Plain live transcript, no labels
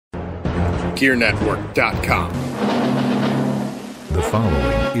GearNetwork.com. The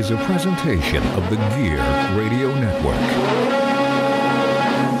following is a presentation of the Gear Radio Network.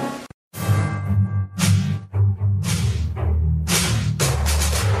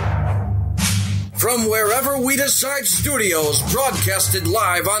 From wherever we decide studios, broadcasted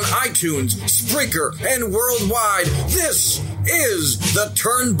live on iTunes, Spreaker, and worldwide, this is the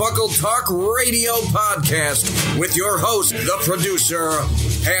Turnbuckle Talk Radio Podcast with your host, the producer,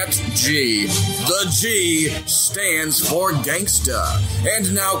 Pat G. The G stands for Gangsta.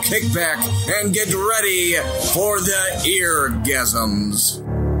 And now kick back and get ready for the eargasms.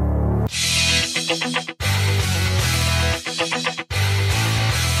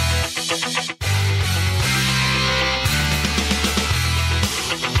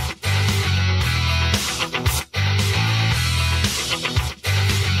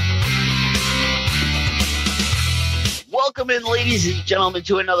 Welcome in, ladies and gentlemen,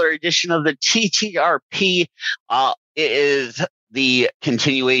 to another edition of the TTRP. It is the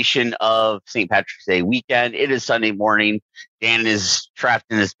continuation of St. Patrick's Day weekend. It is Sunday morning. Dan is trapped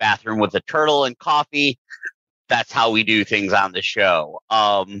in his bathroom with a turtle and coffee. That's how we do things on the show.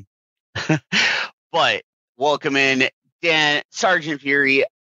 But welcome in, Dan, Sergeant Fury.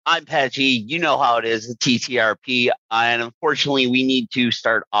 I'm Patchy. You know how it is, the TTRP. And unfortunately, we need to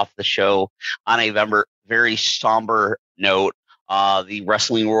start off the show on a very somber note. The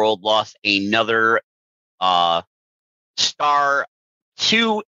wrestling world lost another star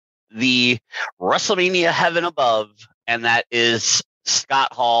to the WrestleMania heaven above, and that is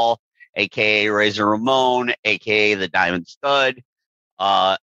Scott Hall, a.k.a. Razor Ramon, a.k.a. the Diamond Stud.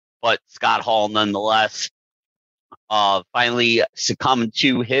 But Scott Hall, nonetheless, finally succumbed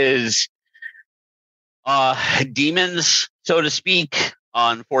to his demons, so to speak.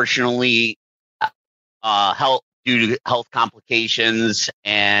 Unfortunately, due to health complications,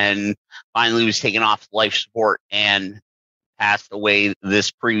 and finally was taken off life support and passed away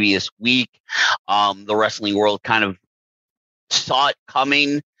this previous week. The wrestling world kind of saw it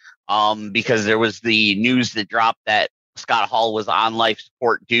coming because there was the news that dropped that Scott Hall was on life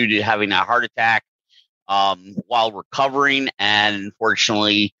support due to having a heart attack while recovering, and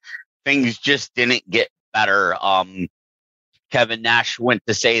unfortunately things just didn't get better. Kevin Nash went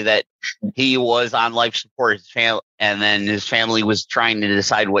to say that he was on life support, and then his family was trying to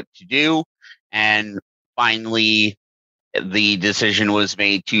decide what to do. And finally, the decision was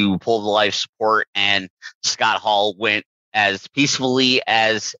made to pull the life support, and Scott Hall went as peacefully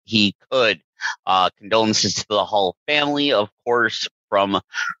as he could. Condolences to the Hall family, of course, from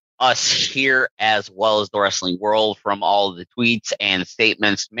us here, as well as the wrestling world, from all of the tweets and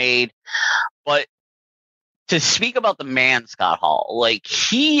statements made. But to speak about the man, Scott Hall, like,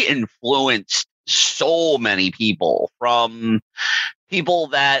 he influenced so many people, from people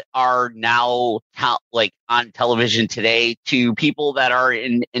that are now on television today to people that are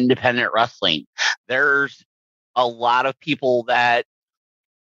in independent wrestling. There's a lot of people that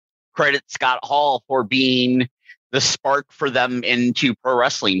credit Scott Hall for being the spark for them into pro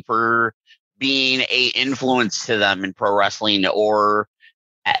wrestling, for being a influence to them in pro wrestling, or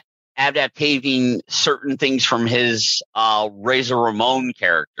adapting certain things from his Razor Ramon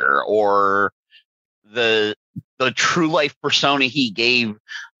character, or the true life persona he gave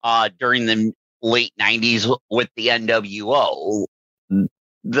during the late 90s with the NWO.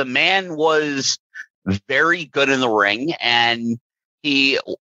 The man was very good in the ring, and he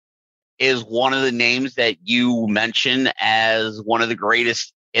is one of the names that you mention as one of the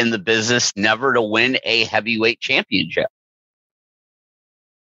greatest in the business never to win a heavyweight championship.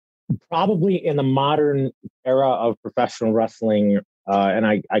 Probably in the modern era of professional wrestling, and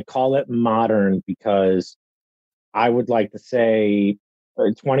I call it modern because I would like to say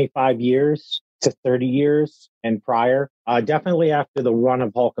 25 years to 30 years and prior. Definitely after the run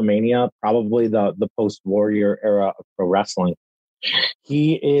of Hulkamania, probably the post-Warrior era of pro wrestling.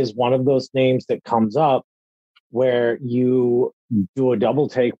 He is one of those names that comes up where you do a double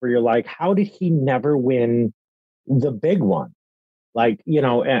take where you're like, how did he never win the big one? Like, you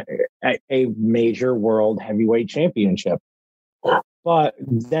know, a major world heavyweight championship. But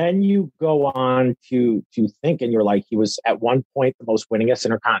then you go on to think, and you're like, he was at one point the most winningest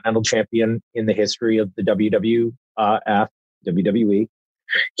intercontinental champion in the history of the WWE.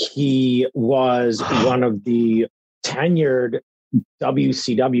 He was one of the tenured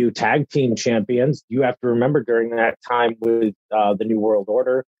WCW tag team champions. You have to remember during that time with the New World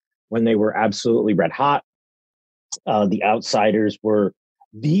Order, when they were absolutely red hot. The Outsiders were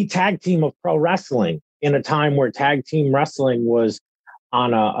the tag team of pro wrestling in a time where tag team wrestling was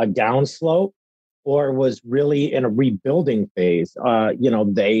on a downslope. or was really in a rebuilding phase.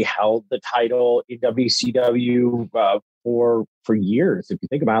 They held the title in WCW for years. If you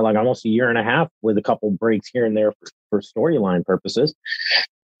think about it, like almost a year and a half, with a couple breaks here and there for storyline purposes.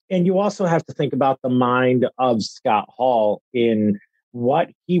 And you also have to think about the mind of Scott Hall in what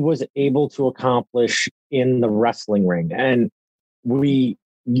he was able to accomplish in the wrestling ring. And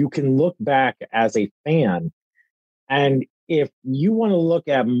you can look back as a fan, and if you want to look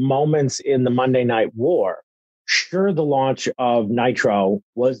at moments in the Monday Night War, sure, the launch of Nitro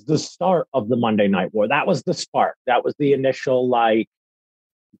was the start of the Monday Night War. That was the spark. That was the initial,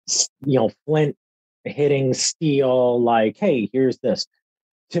 Flint hitting steel, like, hey, here's this.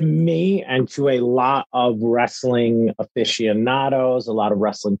 To me, and to a lot of wrestling aficionados, a lot of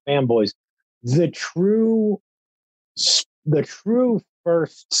wrestling fanboys, the true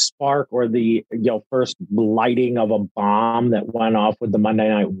first spark, or the first lighting of a bomb that went off with the Monday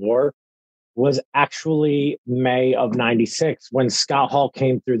Night War, was actually May of '96, when Scott Hall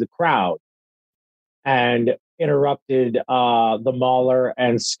came through the crowd and interrupted the Mauler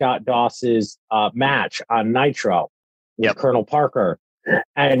and Scott Doss's match on Nitro with Colonel Parker,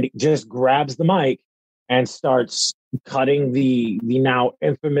 and just grabs the mic and starts cutting the now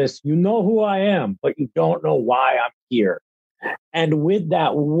infamous, "You know who I am, but you don't know why I'm here." And with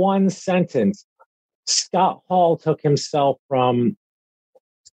that one sentence, Scott Hall took himself from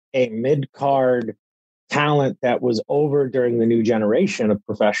a mid-card talent that was over during the new generation of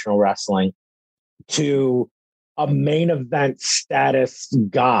professional wrestling to a main event status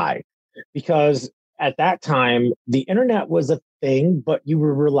guy. Because at that time, the internet was a thing, but you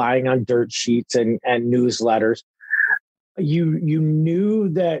were relying on dirt sheets and newsletters. You knew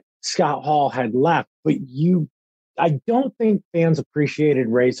that Scott Hall had left, but I don't think fans appreciated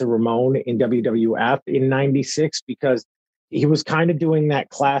Razor Ramon in WWF in '96, because he was kind of doing that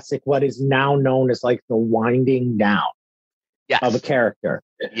classic, what is now known as like the winding down of a character,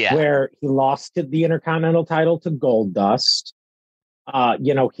 where he lost the Intercontinental title to Goldust.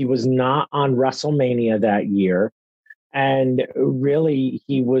 He was not on WrestleMania that year. And really,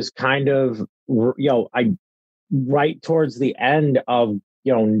 he was kind of, right towards the end of,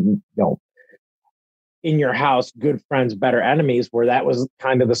 In Your House, Good Friends, Better Enemies, where that was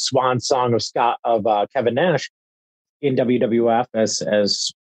kind of the swan song of Kevin Nash in WWF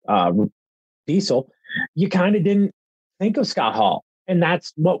as Diesel. You kind of didn't think of Scott Hall. And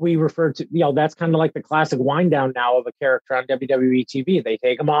that's what we refer to, that's kind of like the classic wind down now of a character on WWE TV. They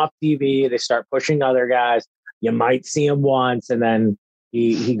take him off TV, they start pushing other guys. You might see him once, and then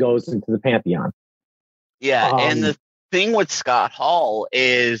he goes into the Pantheon. Yeah, and the thing with Scott Hall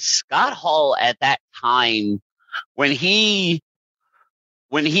is Scott Hall at that time, when he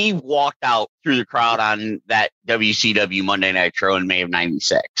walked out through the crowd on that WCW Monday Nitro in May of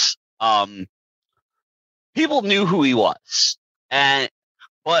 '96, people knew who he was.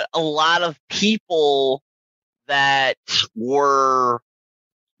 But a lot of people that were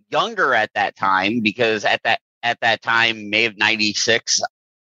younger at that time, because at that time, May of '96,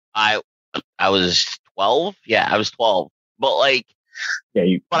 I was 12. Yeah, I was 12. But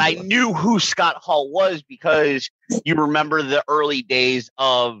I knew who Scott Hall was, because you remember the early days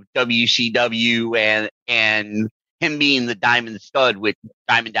of WCW and him being the Diamond Stud with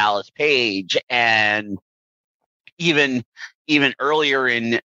Diamond Dallas Page, and even earlier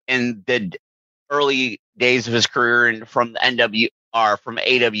in the early days of his career, and from the from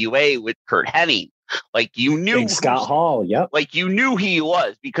AWA with Kurt Hennig. You knew Scott Hall, yep. You knew he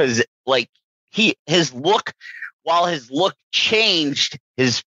was, because his look, while his look changed,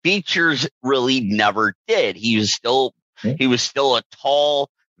 his features really never did. He was still a tall,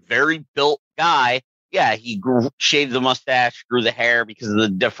 very built guy. Yeah, he shaved the mustache, grew the hair because of the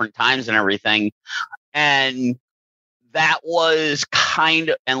different times and everything. And that was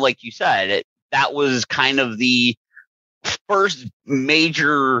and like you said, that was kind of the first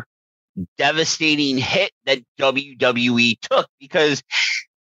major devastating hit that WWE took, because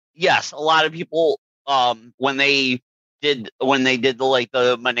yes, a lot of people, when they did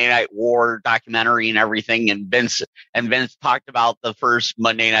the Monday Night War documentary and everything, and Vince talked about the first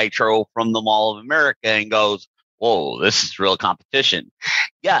Monday Nitro from the Mall of America and goes, "Whoa, this is real competition."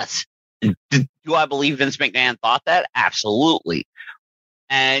 Yes. Do I believe Vince McMahon thought that? Absolutely.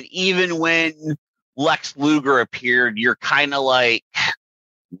 And even when Lex Luger appeared, you're kind of like,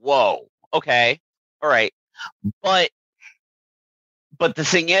 whoa, okay, all right. But the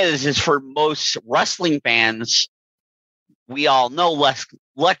thing is for most wrestling fans, we all know Lex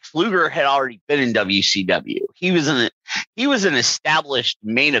Luger had already been in WCW. He was an established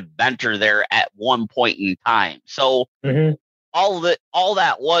main eventer there at one point in time. So all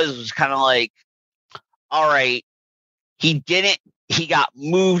that was kind of like, all right, he got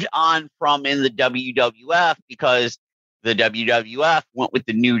moved on from in the WWF because the WWF went with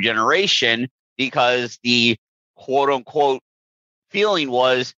the new generation because the quote unquote feeling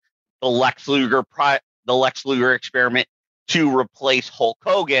was the Lex Luger experiment to replace Hulk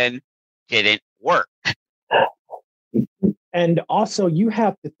Hogan didn't work. And also, you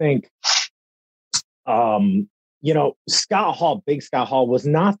have to think, Scott Hall, Big Scott Hall, was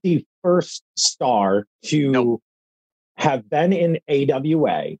not the first star to have been in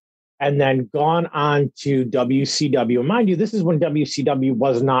AWA and then gone on to WCW. Mind you, this is when WCW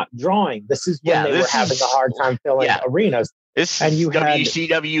was not drawing. This is when they were having a hard time filling arenas. And you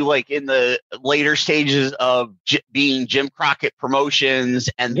WCW like in the later stages of being Jim Crockett Promotions,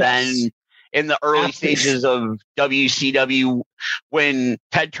 and then in the early stages of WCW when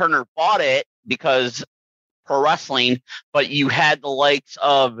Ted Turner bought it because pro wrestling, but you had the likes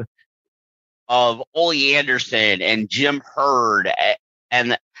of Ole Anderson and Jim Herd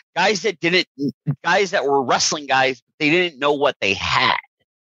and guys that were wrestling guys, they didn't know what they had.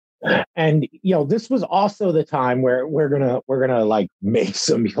 And this was also the time where we're gonna like make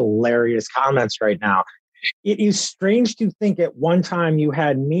some hilarious comments right now. It is strange to think at one time you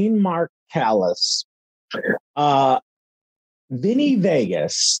had Mean Mark Callis, Vinny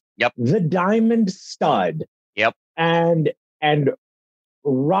Vegas, the Diamond Stud, and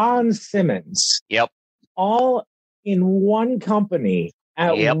Ron Simmons, all in one company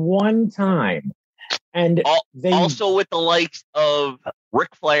at one time. And they also with the likes of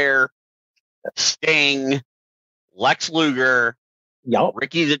Ric Flair, Sting, Lex Luger,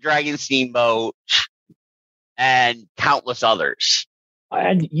 Ricky the Dragon Steamboat, and countless others.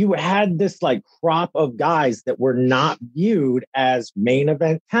 And you had this like crop of guys that were not viewed as main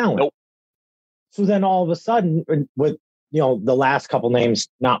event talent. So then all of a sudden, with the last couple names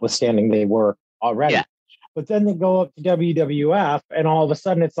notwithstanding, they were already. But then they go up to WWF, and all of a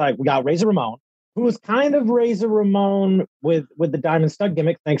sudden it's like we got Razor Ramon, who was kind of Razor Ramon with the Diamond Stud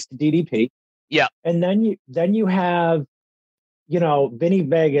gimmick, thanks to DDP. Yeah. And then you have, Vinny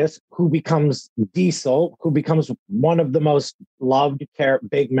Vegas, who becomes Diesel, who becomes one of the most loved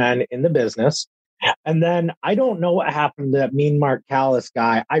big men in the business. And then I don't know what happened to that Mean Mark Callis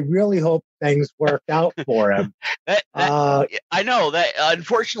guy. I really hope things worked out for him. I know that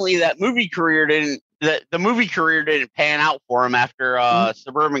unfortunately that movie career didn't pan out for him after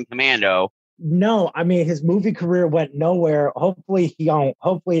Suburban Commando. No, I mean his movie career went nowhere. Hopefully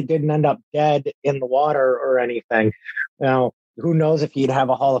it didn't end up dead in the water or anything. Now, who knows if he'd have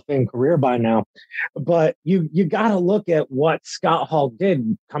a Hall of Fame career by now. But you got to look at what Scott Hall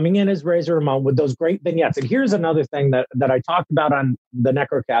did coming in as Razor Ramon with those great vignettes. And here's another thing that I talked about on the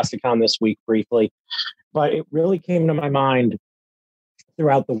Necrocast account this week briefly, but it really came to my mind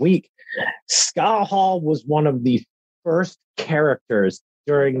throughout the week. Scott Hall was one of the first characters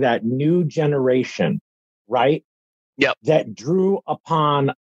during that new generation, right? Yep. That drew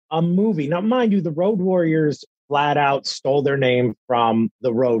upon a movie. Now, mind you, the Road Warriors flat out stole their name from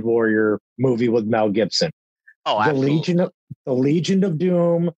the Road Warrior movie with Mel Gibson. Oh, absolutely. The Legion of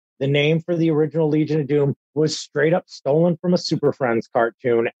Doom, the name for the original Legion of Doom, was straight up stolen from a Super Friends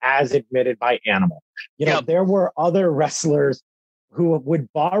cartoon, as admitted by Animal. There were other wrestlers who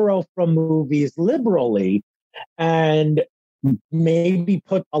would borrow from movies liberally and maybe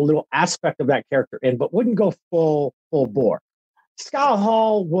put a little aspect of that character in, but wouldn't go full bore. Scott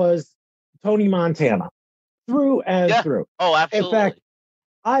Hall was Tony Montana through and through. Oh, absolutely. In fact,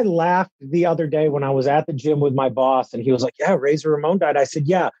 I laughed the other day when I was at the gym with my boss and he was like, yeah, Razor Ramon died. I said,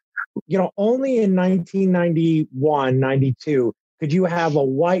 yeah, only in 1991, 92, could you have a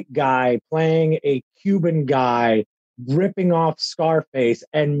white guy playing a Cuban guy ripping off Scarface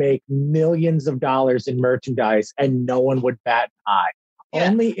and make millions of dollars in merchandise and no one would bat an eye.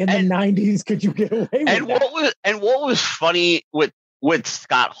 Only in the 90s could you get away with that. What was funny with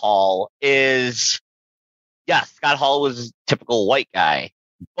Scott Hall is, Scott Hall was a typical white guy,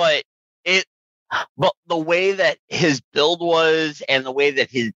 but the way that his build was and the way that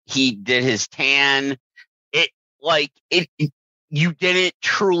he did his tan, you didn't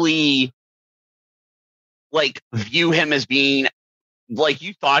truly view him as being like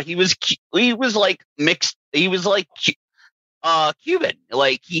you thought he was like mixed. He was like Cuban.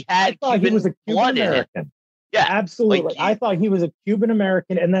 Like he had Cuban blood in it. Yeah, absolutely. I thought he was a Cuban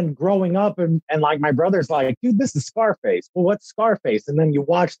American, and then growing up, and like my brother's like, dude, this is Scarface. Well, what's Scarface? And then you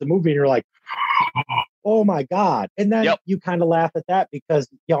watch the movie, and you're like, oh my god! And then you kind of laugh at that because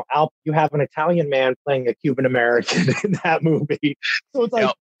you have an Italian man playing a Cuban American in that movie, so it's like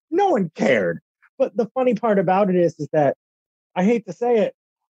no one cared. But the funny part about it is that I hate to say it,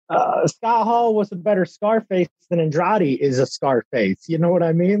 Scott Hall was a better Scarface than Andrade is a Scarface. You know what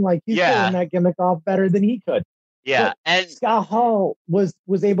I mean? Like, he's pulling that gimmick off better than he could. Yeah, but and Scott Hall was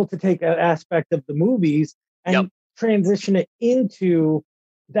able to take an aspect of the movies and transition it into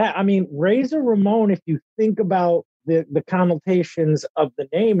that. I mean, Razor Ramon, if you think about the connotations of the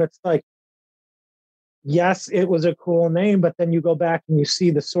name, it's like, yes, it was a cool name, but then you go back and you see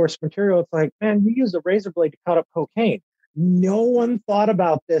the source material. It's like, man, you used a razor blade to cut up cocaine. No one thought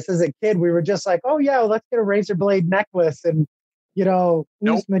about this as a kid. We were just like, oh yeah, let's get a razor blade necklace and,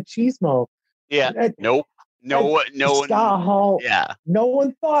 who's machismo. Yeah. No Scott Hall. Yeah. No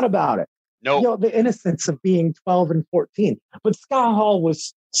one thought about it. No. The innocence of being 12 and 14. But Scott Hall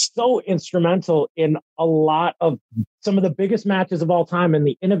was so instrumental in a lot of some of the biggest matches of all time and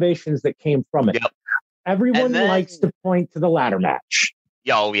the innovations that came from it. Yep. Everyone likes to point to the ladder match.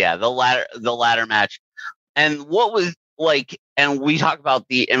 Oh yeah, the ladder match. And what was like, and we talk about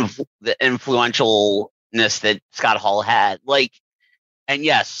the influentialness that Scott Hall had. Like, and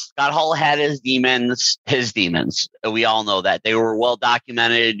yes, Scott Hall had his demons. We all know that. They were well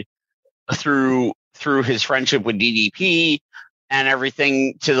documented through his friendship with DDP and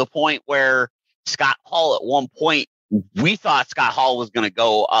everything, to the point where Scott Hall, at one point, we thought Scott Hall was going to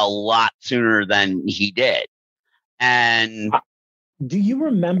go a lot sooner than he did. And do you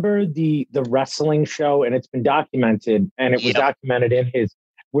remember the wrestling show? And it's been documented, and it was documented in his,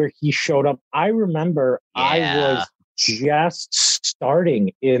 where he showed up. I remember I was just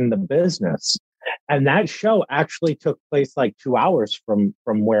starting in the business, and that show actually took place like 2 hours from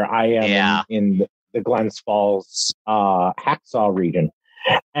where I am in the Glens Falls Hacksaw region.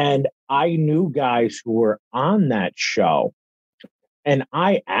 And I knew guys who were on that show, and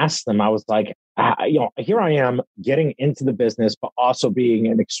I asked them, I was like, here I am getting into the business, but also being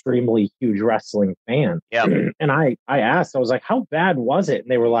an extremely huge wrestling fan. Yep. And I asked, I was like, how bad was it?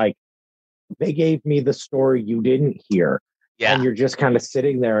 And they were like, they gave me the story you didn't hear. Yeah. And you're just kind of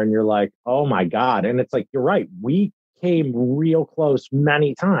sitting there and you're like, oh my God. And it's like, you're right. We came real close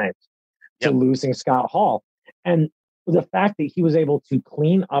many times to losing Scott Hall. And the fact that he was able to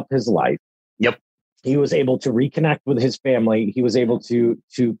clean up his life. Yep. He was able to reconnect with his family. He was able to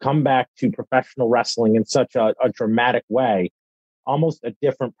come back to professional wrestling in such a dramatic way, almost a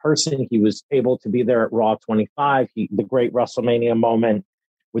different person. He was able to be there at Raw 25. The great WrestleMania moment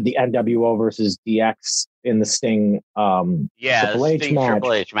with the NWO versus DX in the Sting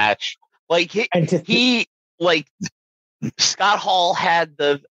Triple H match. Like Scott Hall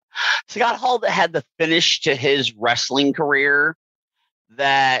that had the finish to his wrestling career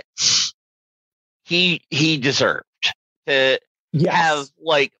that he deserved to have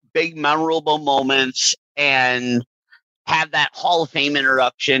like big memorable moments and have that Hall of Fame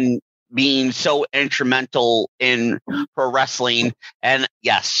introduction being so instrumental in pro wrestling. And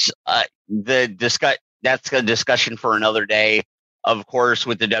yes, that's a discussion for another day. Of course,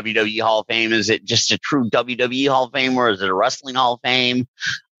 with the WWE Hall of Fame, is it just a true WWE Hall of Fame, or is it a wrestling Hall of Fame?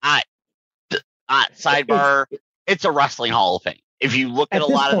 Sidebar, it's a wrestling Hall of Fame. If you look at a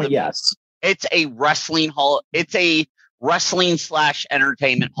lot of them, it's a wrestling hall. It's a wrestling /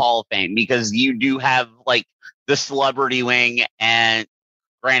 entertainment Hall of Fame, because you do have like the celebrity wing, and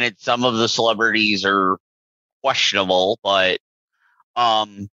granted, some of the celebrities are questionable, but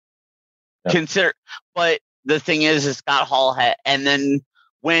consider. But the thing is Scott Hall had, and then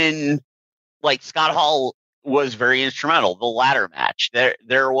when like Scott Hall was very instrumental. The ladder match,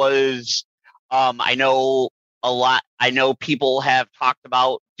 there was, I know people have talked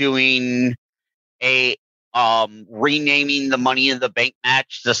about doing a renaming the Money in the Bank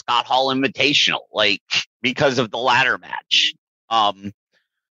match the Scott Hall Invitational, like because of the ladder match, and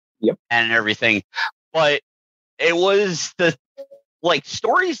everything. But it was the like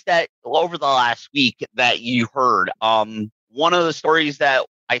stories that over the last week that you heard. One of the stories that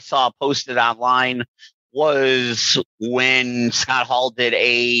I saw posted online was when Scott Hall did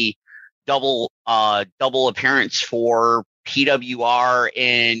a double appearance for PWR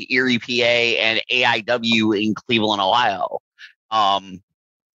in Erie, PA, and AIW in Cleveland, Ohio.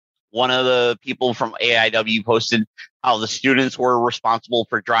 One of the people from AIW posted how the students were responsible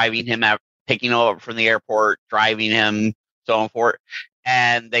for driving him picking him up from the airport, driving him, so on and forth.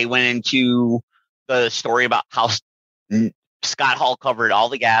 And they went into the story about how Scott Hall covered all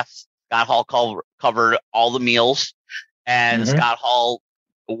the gas. Scott Hall covered all the meals, and Scott Hall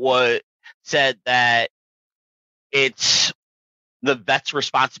said that it's the vet's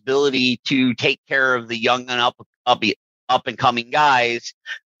responsibility to take care of the young and up and coming guys,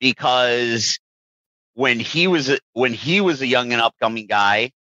 because when he was a young and upcoming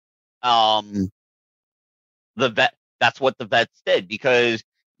guy, the vet, that's what the vets did, because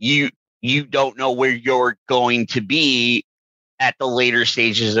you don't know where you're going to be at the later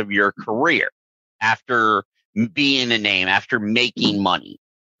stages of your career after being a name, after making money.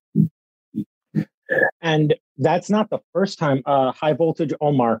 And that's not the first time. High Voltage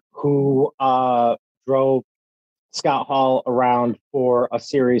Omar, who drove Scott Hall around for a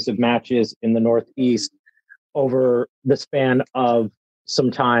series of matches in the Northeast over the span of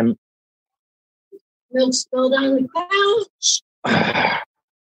some time. Milk spilled on the couch.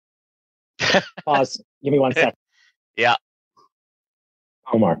 Pause. Give me 1 second. Yeah.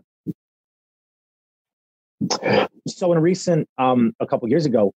 Omar. So in a recent, a couple years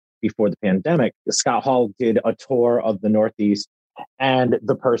ago, before the pandemic, Scott Hall did a tour of the Northeast, and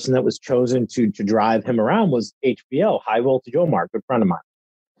the person that was chosen to drive him around was HBO, High Voltage Omar, good friend of mine.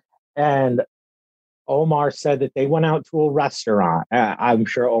 And Omar said that they went out to a restaurant. I'm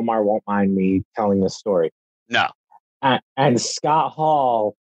sure Omar won't mind me telling this story. No. And Scott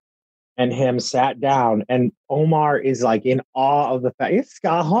Hall and him sat down, and Omar is like in awe of the fact it's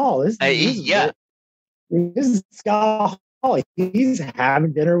Scott Hall. This is Scott Hall. He's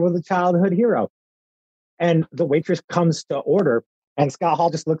having dinner with a childhood hero. And the waitress comes to order, and Scott Hall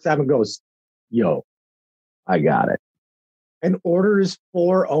just looks at him and goes, "Yo, I got it." And orders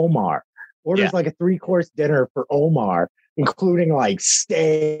for Omar. Orders like a 3-course dinner for Omar, including like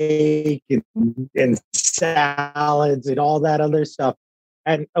steak and salads and all that other stuff.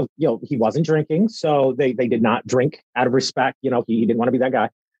 And he wasn't drinking, so they did not drink out of respect. He didn't want to be that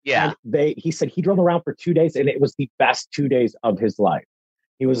guy. Yeah. And he said he drove around for 2 days, and it was the best 2 days of his life.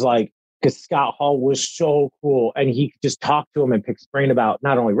 He was like, because Scott Hall was so cool, and he could just talk to him and pick his brain about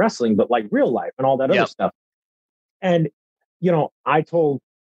not only wrestling, but like real life and all that other stuff. And, I told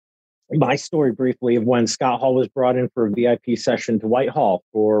my story briefly of when Scott Hall was brought in for a VIP session to Whitehall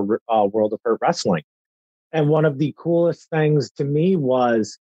for World of Hurt Wrestling. And one of the coolest things to me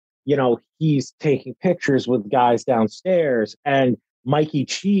was, he's taking pictures with guys downstairs, and Mikey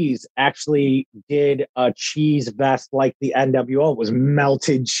Cheese actually did a cheese vest like the NWO. It was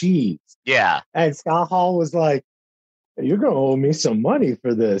melted cheese. Yeah. And Scott Hall was like, "You're going to owe me some money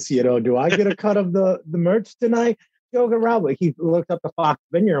for this. Do I get a cut of the merch tonight?" Joking around, but he looked up the Fox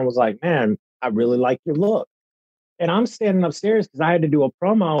Vineyard and was like, "Man, I really like your look." And I'm standing upstairs because I had to do a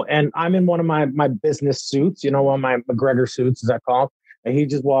promo, and I'm in one of my business suits, one of my McGregor suits, as I call it. And he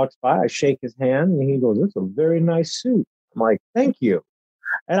just walks by. I shake his hand, and he goes, "That's a very nice suit." I'm like, "Thank you."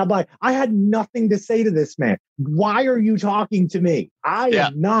 And I'm like, I had nothing to say to this man. Why are you talking to me? I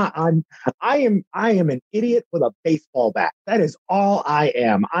am an idiot with a baseball bat. That is all I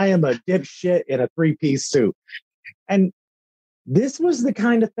am. I am a dipshit in a 3-piece suit. And this was the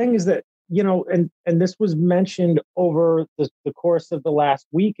kind of thing is that, and this was mentioned over the course of the last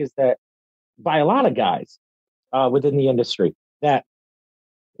week, is that by a lot of guys within the industry, that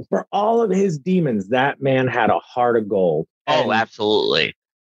for all of his demons, that man had a heart of gold. Oh, absolutely.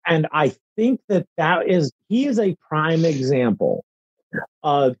 And I think he is a prime example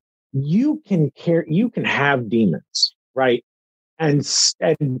of you can have demons, right? And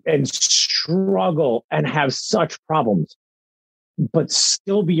struggle and have such problems, but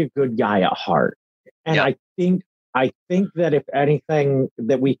still be a good guy at heart. And I think that if anything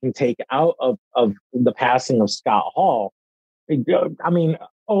that we can take out of the passing of Scott Hall, I mean,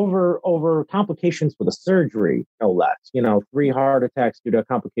 over complications with a surgery, no less, 3 heart attacks due to a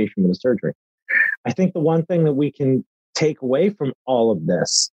complication with a surgery. I think the one thing that we can take away from all of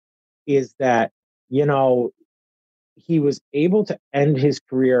this is that, he was able to end his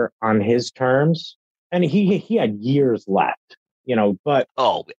career on his terms, and he had years left, but.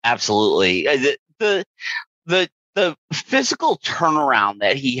 Oh, absolutely. The physical turnaround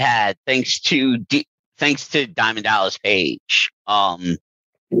that he had, thanks to Diamond Dallas Page,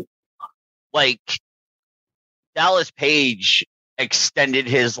 Dallas Page extended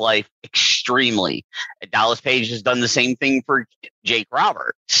his life extremely. Dallas Page has done the same thing for Jake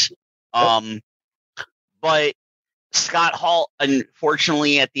Roberts. But Scott Hall,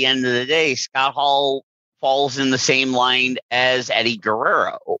 unfortunately, at the end of the day, Scott Hall falls in the same line as Eddie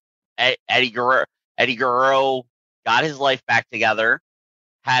Guerrero. Eddie Guerrero got his life back together,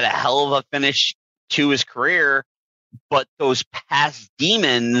 had a hell of a finish to his career, but those past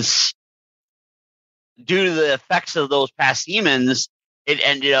demons, due to the effects of those past demons, it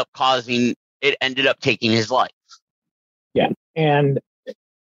ended up taking his life. Yeah. And,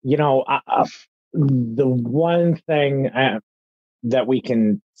 the one thing that we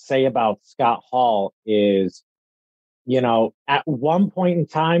can say about Scott Hall is, at one point in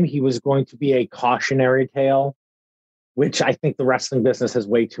time, he was going to be a cautionary tale, which I think the wrestling business has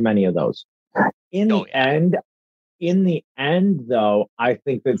way too many of those. In the end, in the end, though, I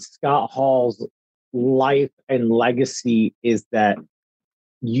think that Scott Hall's life and legacy is that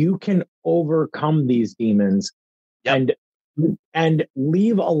you can overcome these demons and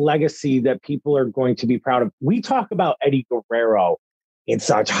leave a legacy that people are going to be proud of. We talk about Eddie Guerrero in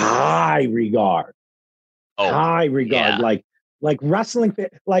such high regard. Like wrestling,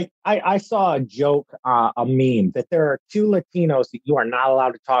 like I saw a joke, a meme that there are two Latinos that you are not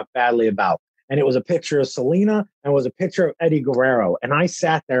allowed to talk badly about. And it was a picture of Selena and it was a picture of Eddie Guerrero. And I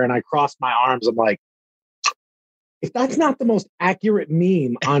sat there and I crossed my arms. I'm like, if that's not the most accurate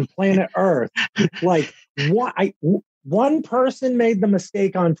meme on planet Earth, like one person made the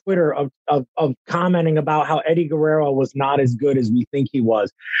mistake on Twitter of commenting about how Eddie Guerrero was not as good as we think he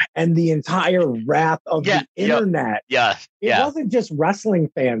was. And the entire wrath of the internet. It wasn't just wrestling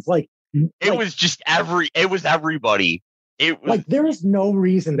fans. It was just everybody. It was like, there is no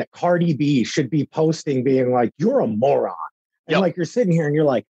reason that Cardi B should be posting being like, you're a moron. And like, you're sitting here and you're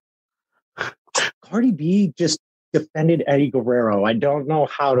like, Cardi B just defended Eddie Guerrero. I don't know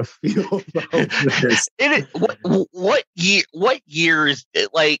how to feel about this. What year is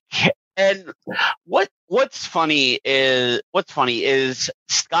it, like? And what's funny is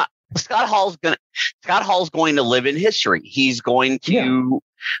Scott Hall's going to live in history. He's going to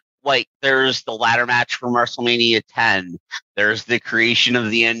like, there's the ladder match from WrestleMania 10. There's the creation of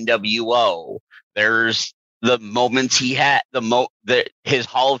the NWO. There's the moments he had, his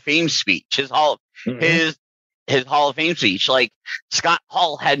Hall of Fame speech, his Hall of Fame speech. Like, Scott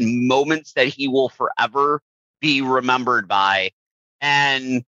Hall had moments that he will forever be remembered by.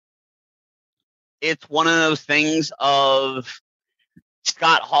 And it's one of those things of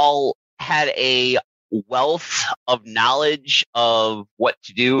Scott Hall had a wealth of knowledge of what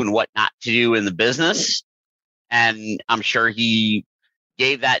to do and what not to do in the business. And I'm sure he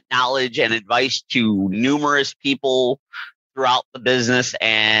gave that knowledge and advice to numerous people throughout the business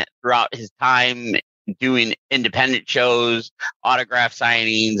and throughout his time doing independent shows, autograph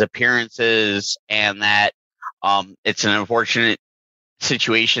signings, appearances, and that it's an unfortunate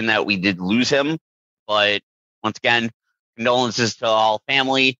situation that we did lose him. But once again, condolences to all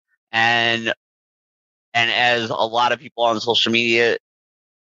family. And as a lot of people on social media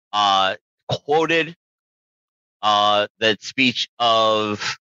quoted that speech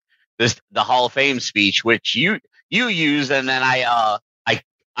of the Hall of Fame speech, which you used, and then I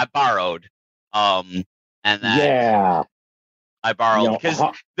borrowed. And that I borrowed because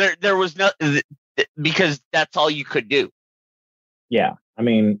there was no, because that's all you could do. Yeah, I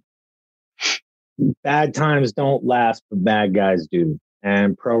mean, bad times don't last, but bad guys do.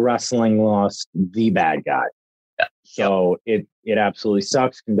 And pro wrestling lost the bad guy. So it absolutely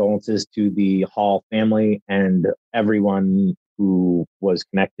sucks. Condolences to the Hall family and everyone who was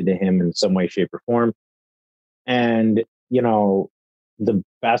connected to him in some way, shape, or form. And, you know, the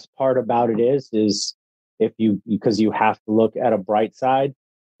best part about it is because you have to look at a bright side,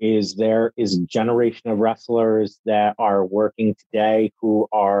 is there is a generation of wrestlers that are working today who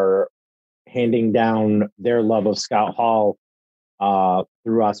are handing down their love of Scott Hall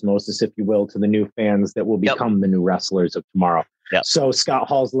through osmosis, if you will, to the new fans that will become the new wrestlers of tomorrow. So Scott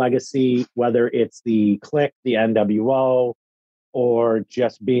Hall's legacy, whether it's the Click, the NWO, or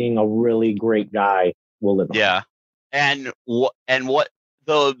just being a really great guy, will live on. And what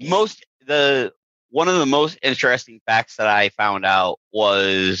one of the most interesting facts that I found out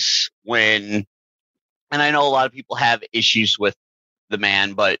was when, and I know a lot of people have issues with the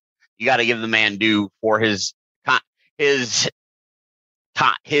man, but you got to give the man due for his bevy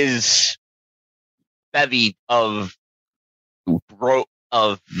of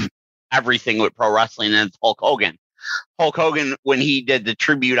everything with pro wrestling, and it's Hulk Hogan. Hulk Hogan, when he did the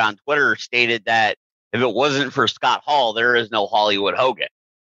tribute on Twitter, stated that if it wasn't for Scott Hall, there is no Hollywood Hogan.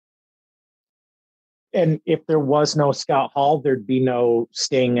 And if there was no Scott Hall, there'd be no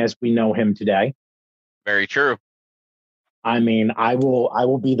Sting as we know him today. Very true. I mean, I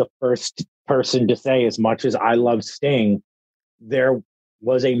will be the first person to say, as much as I love Sting, there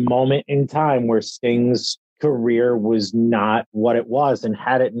was a moment in time where Sting's career was not what it was. And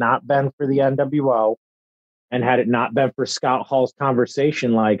had it not been for the NWO, and had it not been for Scott Hall's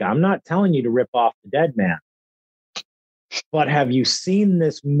conversation, like, I'm not telling you to rip off the dead man, but have you seen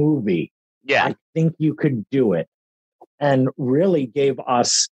this movie? Yeah. I think you could do it. And really gave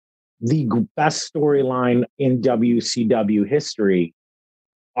us the best storyline in WCW history,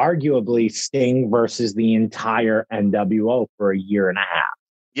 arguably Sting versus the entire NWO for a year and a half.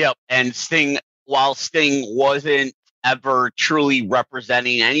 Yep. And Sting, while Sting wasn't ever truly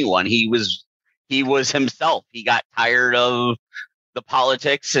representing anyone, he was himself. He got tired of the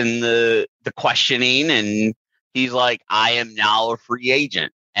politics and the questioning, and he's like, I am now a free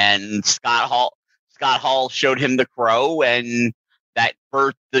agent. And Scott Hall showed him the crow, and that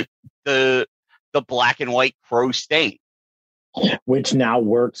birthed the black and white crow stain, which now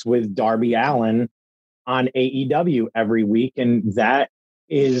works with Darby Allin on AEW every week. And that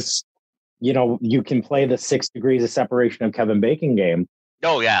is, you can play the 6 degrees of separation of Kevin Bacon game.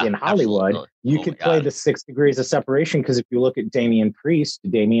 Oh, yeah. In Hollywood, absolutely. You could play the 6 degrees of separation, because if you look at Damian Priest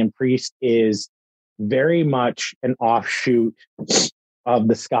is very much an offshoot of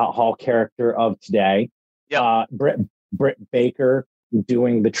the Scott Hall character of today. Yep. Britt Baker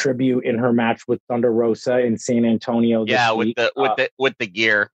doing the tribute in her match with Thunder Rosa in San Antonio this week. with the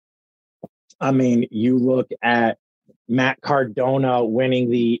gear. I mean, you look at Matt Cardona winning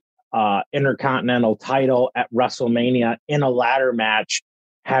the Intercontinental title at WrestleMania in a ladder match,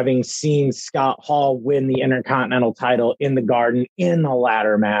 having seen Scott Hall win the Intercontinental title in the Garden in a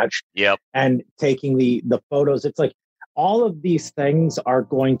ladder match. Yep. And taking the photos. It's like all of these things are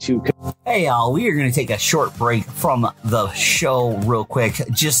going to... Hey, y'all, we are going to take a short break from the show real quick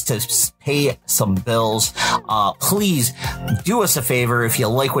just to pay some bills. Please do us a favor. If you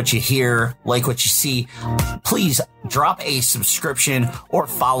like what you hear, like what you see, please drop a subscription or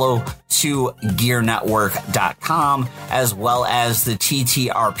follow to gearnetwork.com, as well as the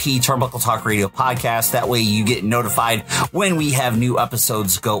TTRP, Turnbuckle Talk Radio podcast. That way you get notified when we have new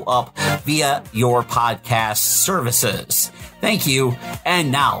episodes go up via your podcast services. Thank you.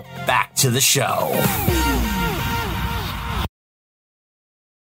 And now back to the show.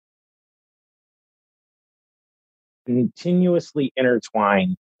 Continuously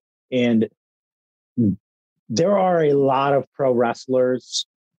intertwined. And there are a lot of pro wrestlers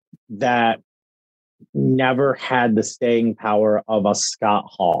that never had the staying power of a Scott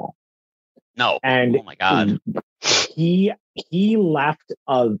Hall. No. And oh my God. He left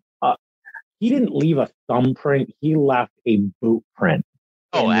he didn't leave a thumbprint. He left a boot print.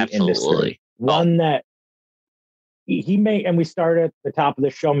 Oh, absolutely. One that he made, and we started at the top of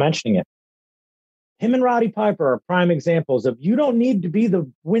the show mentioning it. Him and Roddy Piper are prime examples of you don't need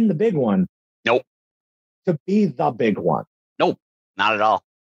to win the big one. Nope. To be the big one. Nope. Not at all.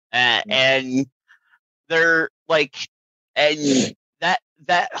 And they're like, and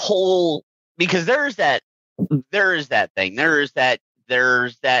that whole, because there's that thing. There's that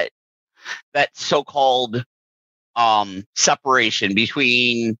so-called separation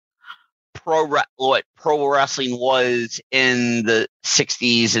between what pro wrestling was in the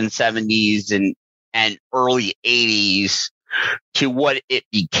 60s and 70s and early 80s to what it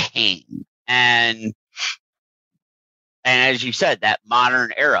became. And as you said, that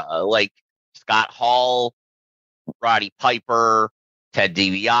modern era, like Scott Hall, Roddy Piper, Ted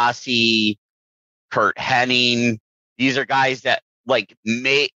DiBiase, Kurt Hennig, these are guys that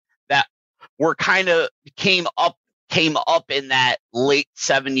were kind of came up in that late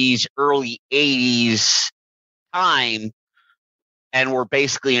 70s, early 80s time, and were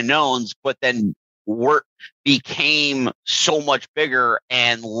basically unknowns, but then became so much bigger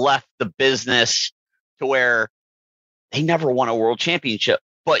and left the business to where they never won a world championship,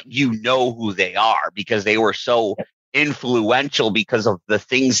 but you know who they are because they were so influential because of the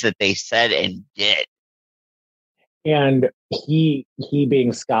things that they said and did. And he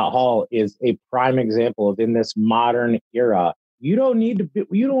being Scott Hall is a prime example of, in this modern era, you don't need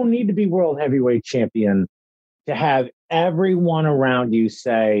to be world heavyweight champion to have everyone around you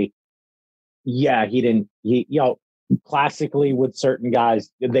say, yeah, classically with certain guys,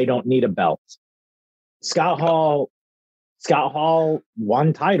 they don't need a belt. Scott Hall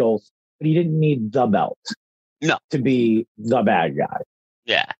won titles, but he didn't need the belt. No. To be the bad guy.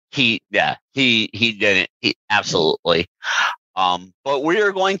 He didn't. Absolutely. But we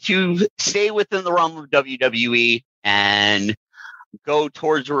are going to stay within the realm of WWE and go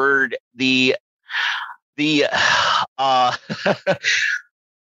toward the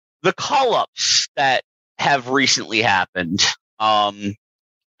call-ups that have recently happened. And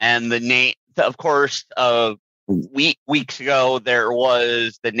the name, of course, weeks ago, there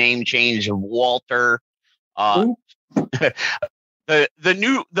was the name change of Walter.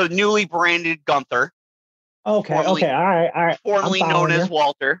 The newly branded Gunther. Okay. All right. Formerly known as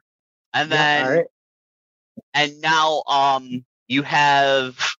Walter. And then, and now, you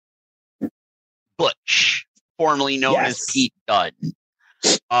have Butch, formerly known as Pete Dunne.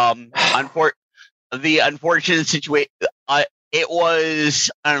 The unfortunate situation, it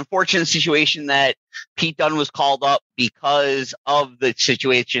was an unfortunate situation that Pete Dunne was called up because of the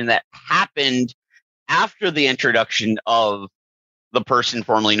situation that happened after the introduction of the person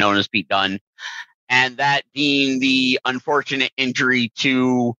formerly known as Pete Dunne, and that being the unfortunate injury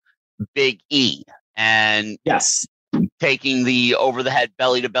to Big E. and Yes. taking the over-the-head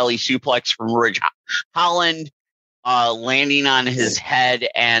belly-to-belly suplex from Ridge Holland, landing on his head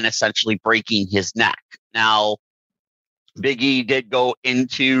and essentially breaking his neck. Now, Big E did go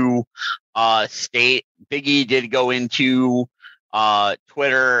into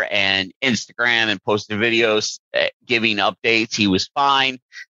Twitter and Instagram and posted videos giving updates. He was fine.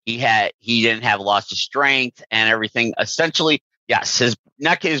 He didn't have loss of strength and everything. Essentially, yes, his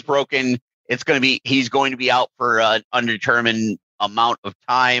neck is broken. He's going to be out for an undetermined amount of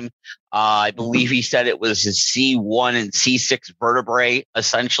time. I believe he said it was his C1 and C6 vertebrae,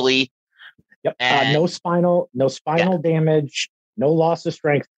 essentially. Yep. No spinal damage, no loss of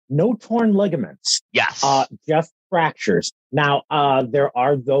strength, no torn ligaments. Yes. Just fractures. Now, there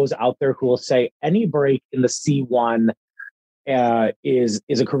are those out there who will say any break in the C1 is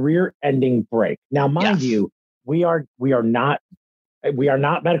a career-ending break. Now, mind you, we are not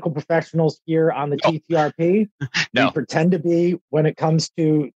medical professionals here on the TTRP. No. We pretend to be when it comes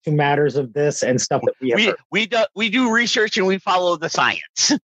to matters of this and stuff that we have. We do research and we follow the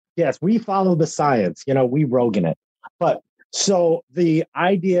science. Yes, we follow the science. We Rogan it. But so the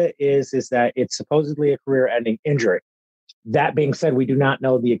idea is that it's supposedly a career-ending injury. That being said, we do not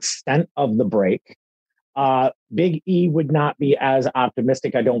know the extent of the break. Big E would not be as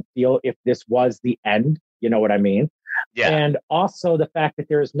optimistic, I don't feel, if this was the end. You know what I mean? Yeah. And also the fact that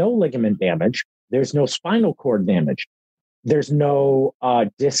there is no ligament damage, there's no spinal cord damage, there's no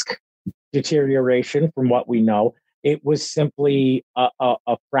disc deterioration from what we know. It was simply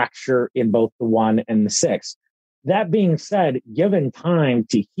a fracture in both the 1 and the 6. That being said, given time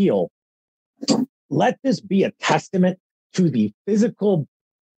to heal, let this be a testament to the physical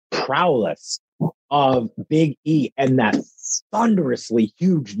prowess of Big E and that thunderously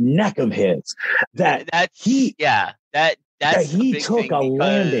huge neck of his. That he took a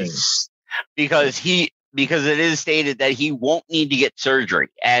landing because it is stated that he won't need to get surgery,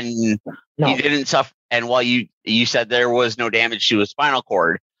 and he didn't suffer. And while you said there was no damage to his spinal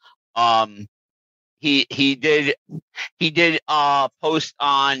cord, he did post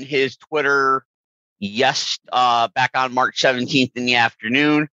on his Twitter back on March 17th in the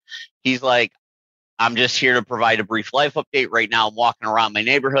afternoon. He's like, I'm just here to provide a brief life update. Right now, I'm walking around my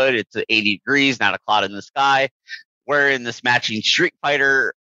neighborhood. It's 80 degrees, not a cloud in the sky. Wearing this matching Street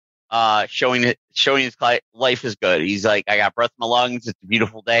Fighter, showing his life is good. He's like, I got breath in my lungs. It's a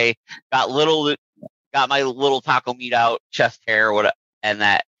beautiful day. Got my little taco meat out, chest hair, whatever, and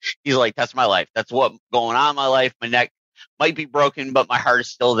that. He's like, that's my life. That's what's going on in my life. My neck might be broken, but my heart is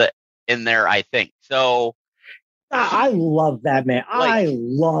still in there, I think. So I love that, man. I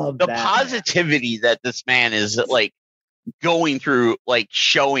love the positivity that this man is like going through, like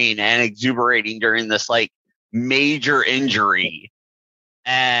showing and exuberating during this like major injury.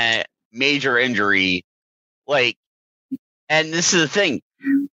 Like, and this is the thing.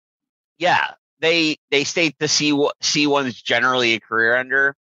 Yeah, they state the C1 is generally a career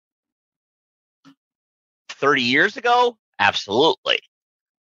ender. 30 years ago, absolutely.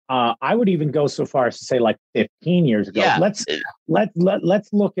 I would even go so far as to say like 15 years ago. Yeah. Let's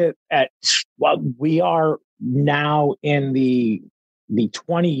look at what we are now in the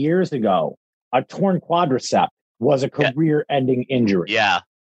 20 years ago. A torn quadricep was a career-ending injury. Yeah.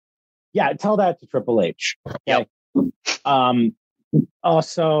 Yeah, tell that to Triple H. Okay? Yep.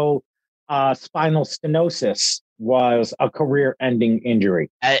 Also, spinal stenosis was a career-ending injury.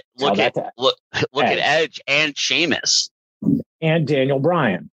 Look at Edge and Sheamus. And Daniel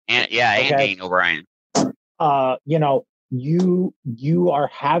Bryan. And Daniel Bryan. You are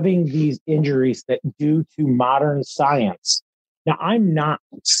having these injuries that due to modern science. Now, I'm not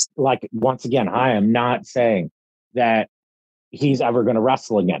once again, I am not saying that he's ever going to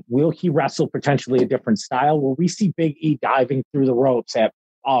wrestle again. Will he wrestle potentially a different style? Will we see Big E diving through the ropes at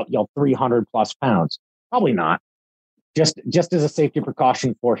 300 plus pounds? Probably not. Just as a safety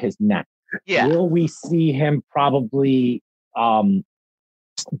precaution for his neck. Yeah. Will we see him probably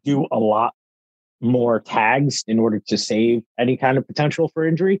do a lot more tags in order to save any kind of potential for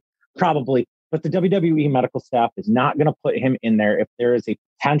injury? Probably. But the WWE medical staff is not going to put him in there if there is a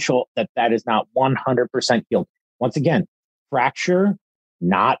potential that is not 100% healed. Once again, fracture,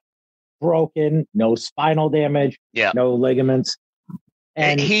 not broken, no spinal damage, no ligaments.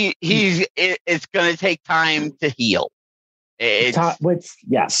 And it's going to take time to heal.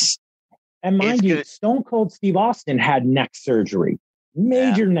 Yes. And mind you, Stone Cold Steve Austin had neck surgery,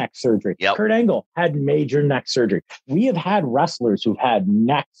 major neck surgery. Yep. Kurt Angle had major neck surgery. We have had wrestlers who've had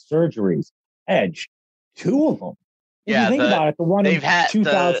neck surgeries. Edge, 2 of them. If you think about it, the one in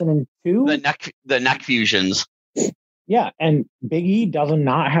 2002, the neck fusions. Yeah, and Big E does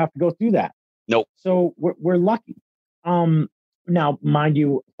not have to go through that. Nope. So we're lucky. Now, mind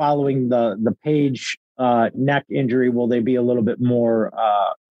you, following the Page neck injury, will they be a little bit more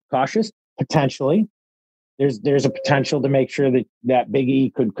cautious? Potentially. There's a potential to make sure that Big E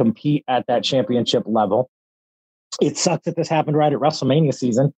could compete at that championship level. It sucks that this happened right at WrestleMania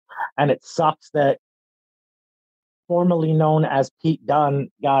season, and it sucks that formerly known as Pete Dunne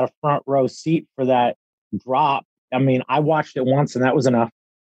got a front row seat for that drop. I mean, I watched it once, and that was enough.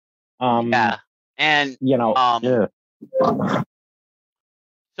 Yeah, and yeah.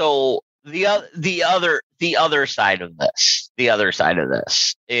 So the other side of this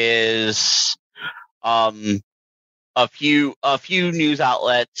is a few news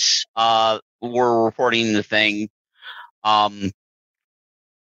outlets were reporting the thing,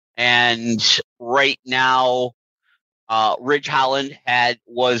 and right now Ridge Holland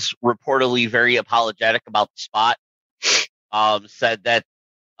was reportedly very apologetic about the spot. Said that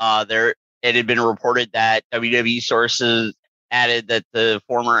it had been reported that WWE sources added that the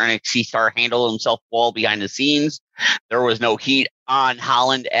former NXT star handled himself well behind the scenes. There was no heat on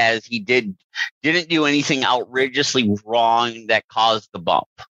Holland, as he didn't do anything outrageously wrong that caused the bump.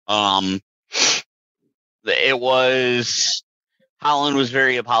 Holland was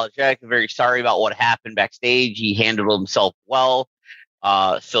very apologetic, very sorry about what happened backstage. He handled himself well.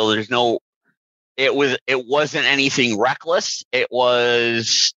 So there's no, it wasn't anything reckless.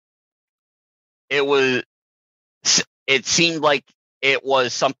 It seemed like it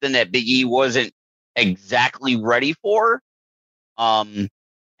was something that Big E wasn't exactly ready for. And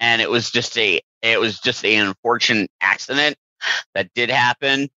it was just an unfortunate accident that did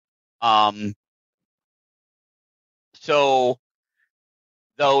happen. So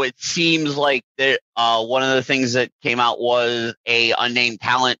though it seems like that one of the things that came out was a unnamed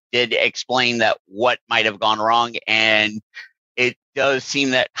talent did explain that what might have gone wrong, and it does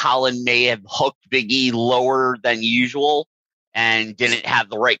seem that Holland may have hooked Big E lower than usual and didn't have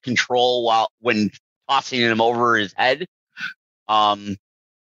the right control when tossing him over his head.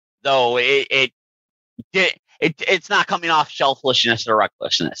 Though it's not coming off selfishness or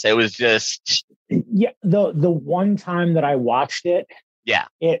recklessness. It was just the one time that I watched it. Yeah,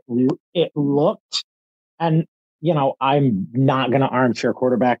 it looked, and I'm not going to armchair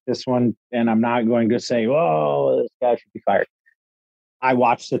quarterback this one, and I'm not going to say, "Oh, this guy should be fired." I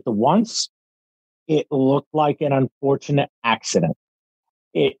watched it the once. It looked like an unfortunate accident.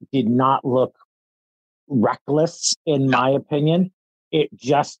 It did not look reckless, in my opinion. It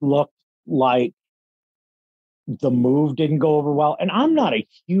just looked like the move didn't go over well. And I'm not a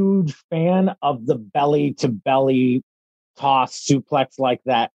huge fan of the belly to belly toss suplex like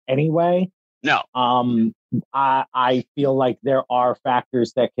that anyway. No. I feel like there are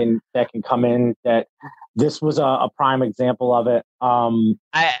factors that can come in. That this was a prime example of it.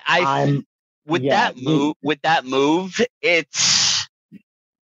 With that move, it's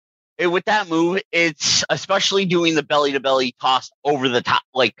especially doing the belly to belly toss over the top,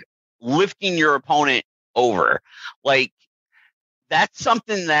 like lifting your opponent over. Like, that's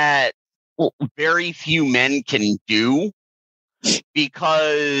something that very few men can do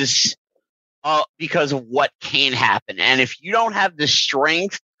because of what can happen. And if you don't have the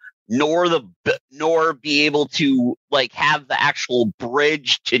strength nor be able to like have the actual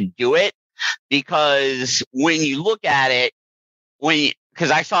bridge to do it, because when you look at it,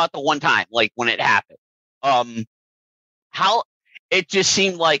 because I saw it the one time, like when it happened, how it just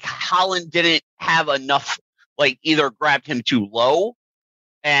seemed like Holland didn't have enough, like either grabbed him too low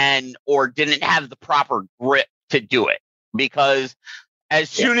or didn't have the proper grip to do it. Because as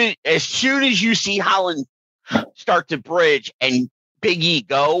soon as you see Holland start to bridge and Big E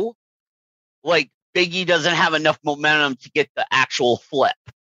go, like Big E doesn't have enough momentum to get the actual flip.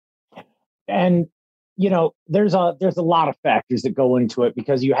 And there's a lot of factors that go into it,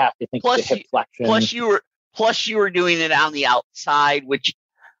 because you have to think of the hip flexion. Plus you were doing it on the outside, which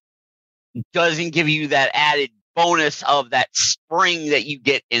doesn't give you that added bonus of that spring that you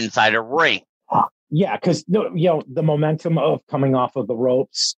get inside a ring. Yeah, because the momentum of coming off of the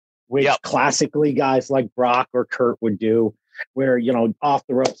ropes, which classically guys like Brock or Kurt would do, where off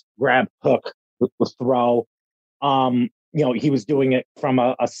the ropes, grab, hook, throw. He was doing it from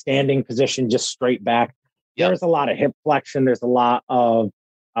a standing position, just straight back. Yep. There's a lot of hip flexion. There's a lot of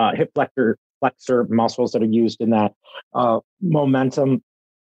hip flexor muscles that are used in that momentum.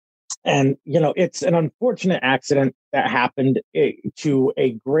 And, it's an unfortunate accident that happened to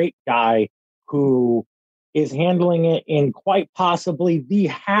a great guy who is handling it in quite possibly the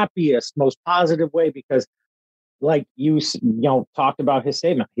happiest, most positive way, because like you talked about his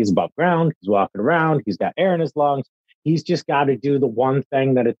statement, he's above ground, he's walking around, he's got air in his lungs. he's just got to do the one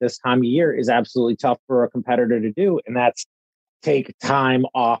thing that at this time of year is absolutely tough for a competitor to do, and that's take time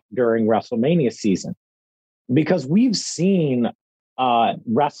off during WrestleMania season. Because we've seen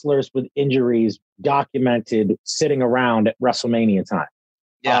wrestlers with injuries documented sitting around at WrestleMania time.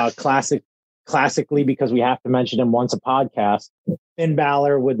 Yes. Classically, because we have to mention him once a podcast, Finn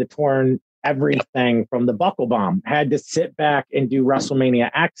Balor with the torn everything from the buckle bomb had to sit back and do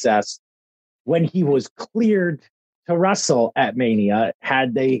WrestleMania Access when he was cleared to wrestle at Mania,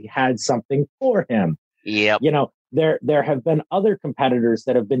 had they had something for him. Yep. You know, there have been other competitors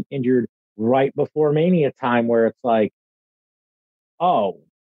that have been injured right before Mania time where it's like, oh,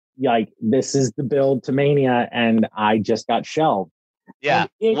 like this is the build to Mania and I just got shelved. Yeah.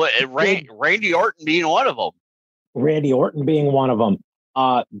 Randy Orton being one of them. Randy Orton being one of them.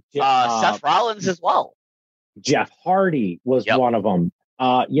 Seth Rollins as well. Jeff Hardy was one of them.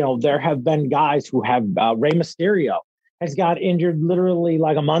 You know, there have been guys who have Rey Mysterio has got injured literally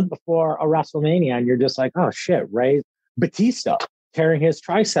like a month before a WrestleMania, and you're just like, oh shit, Ray Batista tearing his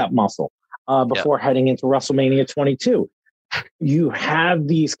tricep muscle before heading into WrestleMania 22. You have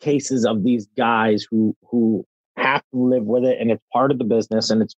these cases of these guys who have to live with it, and it's part of the business,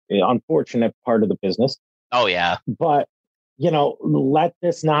 and it's an unfortunate part of the business. Oh yeah, but you know, let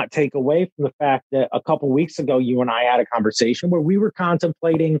this not take away from the fact that a couple weeks ago, you and I had a conversation where we were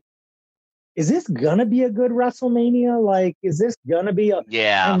contemplating, is this going to be a good WrestleMania? Like, is this going to be a...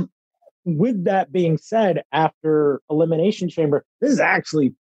 Yeah. And with that being said, after Elimination Chamber, this is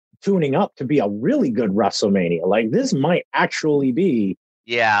actually tuning up to be a really good WrestleMania. Like, this might actually be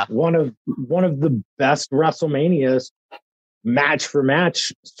one of the best WrestleManias match for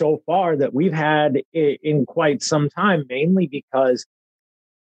match so far that we've had in quite some time, mainly because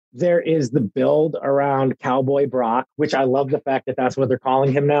there is the build around Cowboy Brock, which I love the fact that that's what they're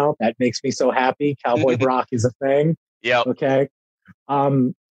calling him now. That makes me so happy. Cowboy Brock is a thing. Yeah. Okay.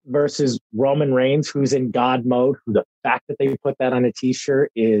 Versus Roman Reigns, who's in God mode, who the fact that they put that on a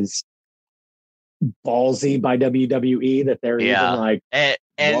t-shirt is ballsy by WWE, that they're even like,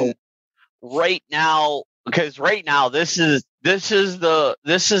 and right now, because right now this is the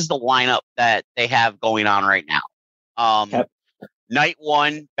lineup that they have going on right now. Night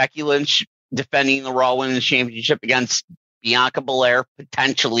one, Becky Lynch defending the Raw Women's Championship against Bianca Belair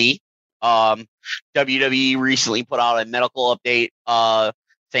potentially. WWE recently put out a medical update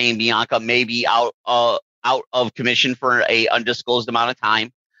saying Bianca may be out of commission for a undisclosed amount of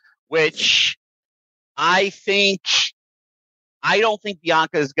time, which I don't think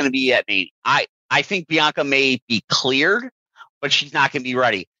Bianca is going to be at Mania. I think Bianca may be cleared, but she's not going to be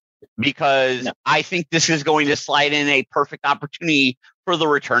ready because I think this is going to slide in a perfect opportunity for the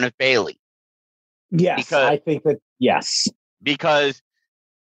return of Bayley. Yes, I think that, yes. Because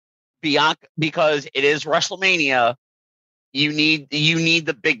it is WrestleMania, you need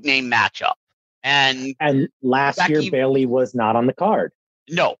the big name matchup. And last year, Bayley was not on the card.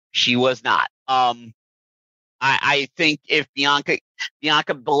 No, she was not. I think if Bianca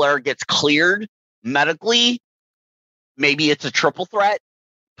Belair gets cleared medically, maybe it's a triple threat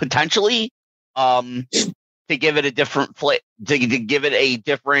potentially to give it a different to give it a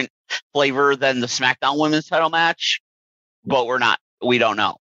different flavor than the SmackDown Women's Title match, but we don't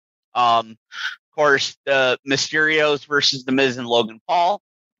know. Of course, the Mysterios versus The Miz and Logan Paul.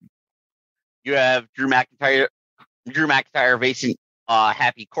 You have Drew McIntyre facing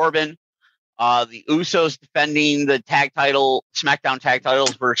Happy Corbin. The Usos defending the SmackDown tag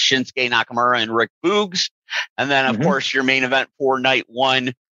titles versus Shinsuke Nakamura and Rick Boogs. And then, of course, your main event for night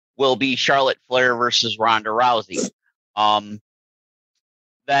one will be Charlotte Flair versus Ronda Rousey.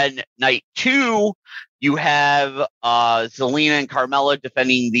 Then night two, you have Zelina and Carmella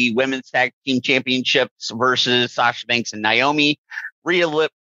defending the women's tag team championships versus Sasha Banks and Naomi, Rhea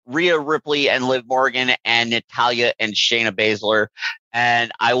Ripley and Liv Morgan, and Natalya and Shayna Baszler.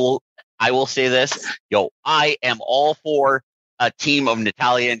 And I will say this, I am all for a team of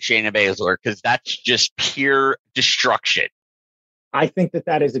Natalya and Shayna Baszler because that's just pure destruction. I think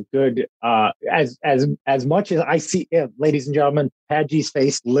that is a good, as much as I see, ladies and gentlemen, Padgy's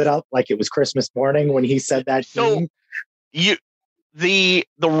face lit up like it was Christmas morning when he said that. So when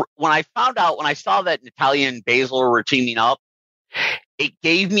I saw that Natalya and Baszler were teaming up, it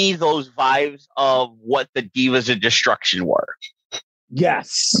gave me those vibes of what the Divas of Destruction were.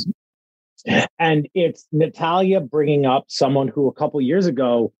 Yes. And it's Natalya bringing up someone who a couple years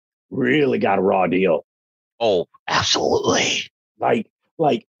ago really got a raw deal. Oh, absolutely.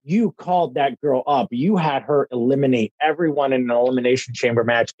 Like you called that girl up. You had her eliminate everyone in an Elimination Chamber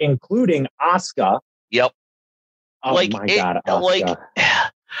match, including Asuka. Yep. Oh my God, Asuka.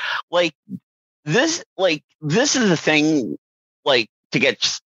 Like this is the thing, like, to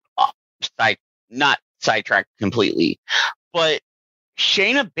get not sidetracked completely, but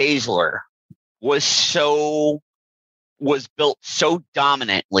Shayna Baszler was built so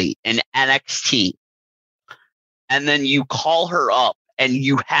dominantly in NXT, and then you call her up and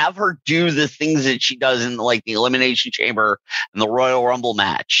you have her do the things that she does in like the Elimination Chamber and the Royal Rumble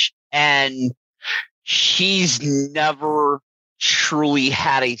match, and she's never truly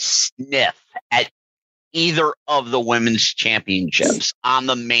had a sniff at either of the women's championships on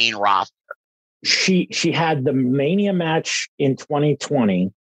the main roster. She had the Mania match in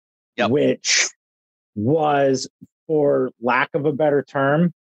 2020, which was, for lack of a better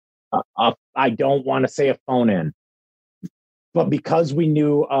term, I don't want to say a phone-in, but because we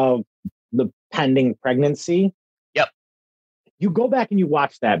knew of the pending pregnancy, you go back and you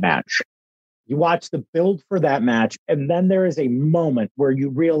watch that match. You watch the build for that match, and then there is a moment where you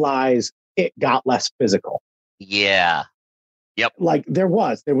realize it got less physical. Yeah. Yep. Like there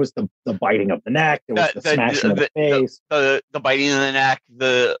was the biting of the neck, there was the smashing of the face, the biting of the neck,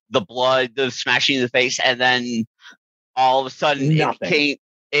 the blood, the smashing of the face, and then all of a sudden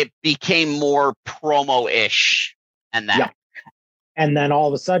it became more promo-ish, and that. Yeah. And then all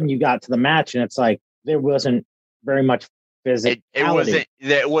of a sudden you got to the match, and it's like there wasn't very much physicality.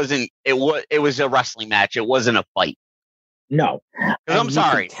 It was a wrestling match. It wasn't a fight. No. I'm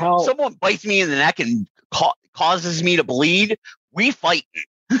sorry. Someone bites me in the neck and causes me to bleed. We fight.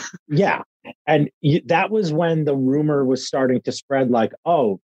 Yeah. And that was when the rumor was starting to spread, like,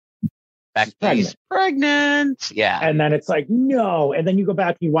 oh, Becky's pregnant. Yeah. And then it's like, no. And then you go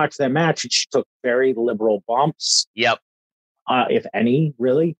back and you watch that match, and she took very liberal bumps. Yep. If any,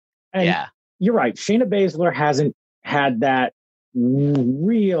 really. And yeah. You're right. Shayna Baszler hasn't had that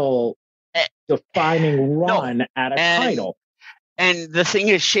real defining run at a title. And the thing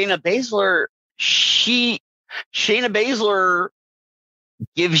is, Shayna Baszler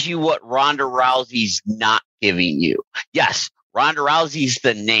gives you what Ronda Rousey's not giving you. Yes, Ronda Rousey's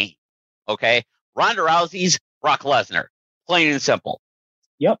the name. Okay, Ronda Rousey's Brock Lesnar, plain and simple.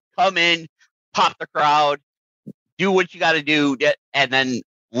 Yep. Come in, pop the crowd, do what you got to do, and then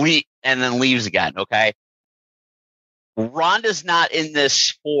leaves again. Okay. Ronda's not in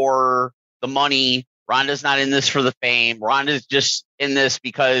this for the money. Ronda's not in this for the fame. Ronda's just in this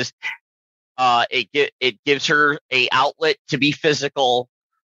because it gives her a outlet to be physical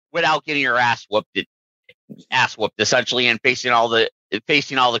without getting her ass whooped essentially, and facing all the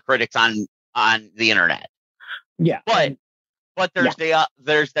critics on the internet. Yeah. But there's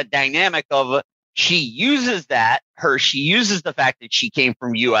the dynamic of she uses the fact that she came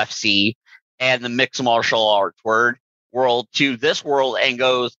from UFC and the mixed martial arts world to this world and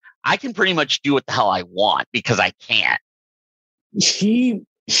goes, I can pretty much do what the hell I want because I can. She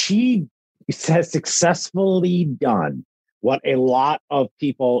has successfully done what a lot of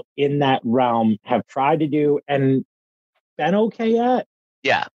people in that realm have tried to do and been okay at.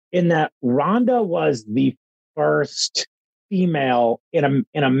 Yeah. In that Ronda was the first female in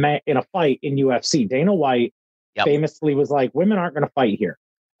a fight in UFC. Dana White famously was like, women aren't going to fight here.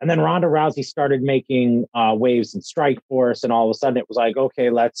 And then Ronda Rousey started making waves in Strikeforce, and all of a sudden it was like,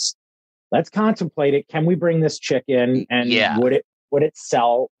 okay, let's contemplate it. Can we bring this chick in, and would it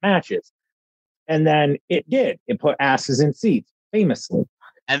sell matches? And then it did. It put asses in seats, famously.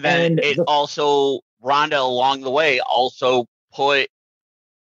 And then Ronda along the way also put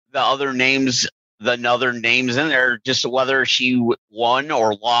the other names in there, just whether she won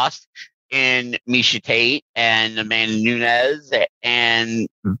or lost, in Misha Tate and Amanda Nunes and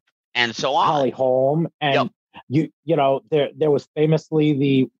so on. Holly Holm. And you know, there was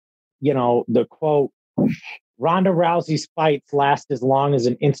famously the quote, Ronda Rousey's fights last as long as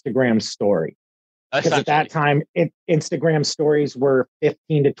an Instagram story. Because at that time, Instagram stories were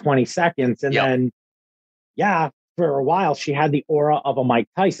 15 to 20 seconds. And then, for a while, she had the aura of a Mike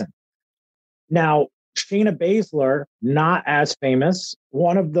Tyson. Now, Shayna Baszler, not as famous,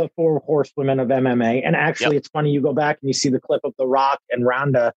 one of the 4 horsewomen of MMA. And actually, it's funny, you go back and you see the clip of The Rock and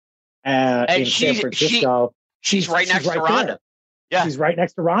Ronda in San Francisco. She's right next to Ronda. There. Yeah. She's right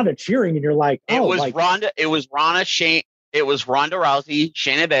next to Ronda cheering. And you're like, It was Ronda Rousey,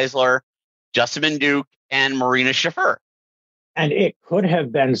 Shayna Baszler, Jessamyn Duke, and Marina Shafir. And it could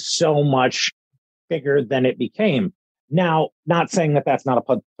have been so much bigger than it became. Now, not saying that that's not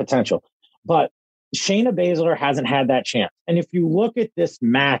a potential, but Shayna Baszler hasn't had that chance. And if you look at this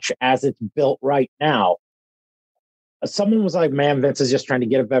match as it's built right now, someone was like, man, Vince is just trying to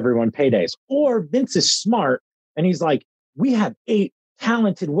give everyone paydays. Or Vince is smart, and he's like, we have 8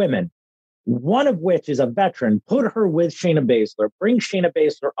 talented women. one of which is a veteran. Put her with Shayna Baszler. Bring Shayna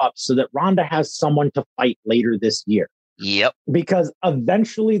Baszler up so that Ronda has someone to fight later this year. Yep. Because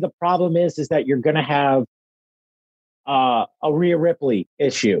eventually the problem is that you're going to have a Rhea Ripley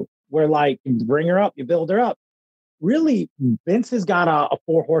issue where, like, you bring her up, you build her up. Really, Vince has got a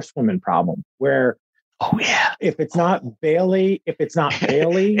 4 horsewoman problem where, oh yeah, if it's not Bailey, Sasha,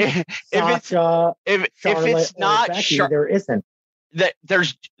 if Charlotte, it's not Becky, there isn't. That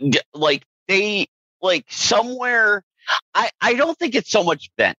there's like they like somewhere. I don't think it's so much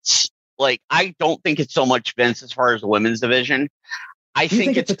Vince. Like, I don't think it's so much Vince as far as the women's division. I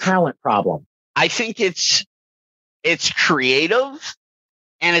think it's a talent problem. I think it's creative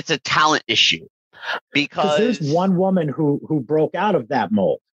and it's a talent issue because there's one woman who broke out of that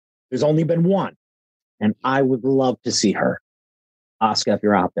mold. There's only been one, and I would love to see her. Asuka, if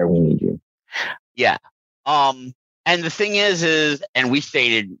you're out there, we need you. Yeah. And the thing is, and we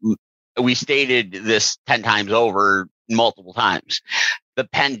stated this 10 times over, multiple times. The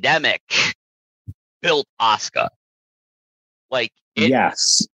pandemic built Asuka. Like,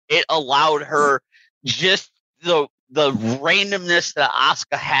 it allowed her just the randomness that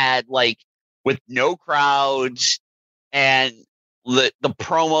Asuka had, like, with no crowds and the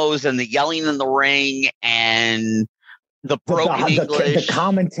promos and the yelling in the ring and the broken English,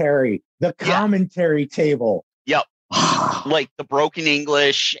 the commentary table. Yep. Like the broken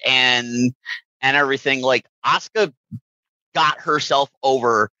English and everything. Like, Asuka got herself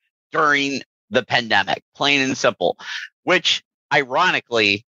over during the pandemic, plain and simple, which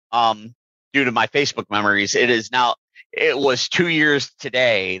ironically, due to my Facebook memories, it was 2 years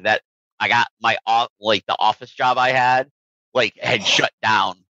today that I got my the office job I had shut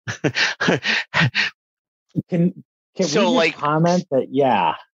down. Can so, we just comment that?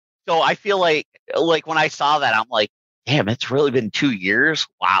 Yeah. So I feel like when I saw that, I'm like, damn, it's really been 2 years.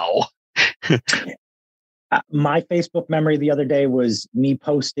 Wow. My Facebook memory the other day was me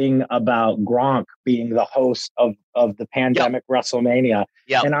posting about Gronk being the host of the pandemic WrestleMania.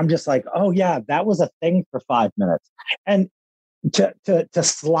 Yep. And I'm just like, oh yeah, that was a thing for 5 minutes. And to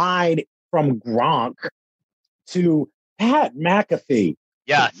slide from Gronk to Pat McAfee.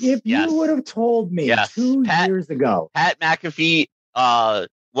 Yes. If you would have told me 2 years ago. Pat McAfee,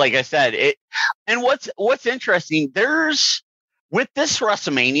 like I said, it, and what's interesting, with this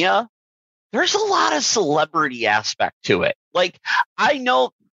WrestleMania, there's a lot of celebrity aspect to it. Like, I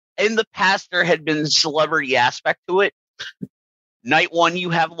know in the past there had been celebrity aspect to it. Night 1, you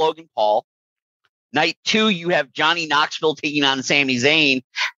have Logan Paul. Night 2, you have Johnny Knoxville taking on Sami Zayn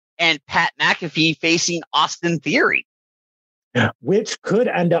and Pat McAfee facing Austin Theory. Which could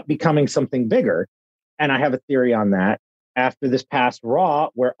end up becoming something bigger. And I have a theory on that. After this past Raw,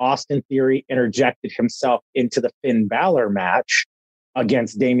 where Austin Theory interjected himself into the Finn Balor match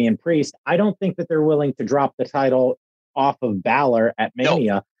against Damian Priest, I don't think that they're willing to drop the title off of Balor at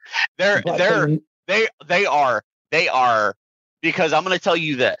Mania. No, they are, because I'm going to tell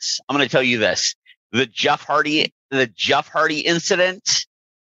you this. The Jeff Hardy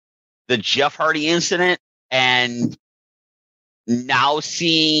incident, and now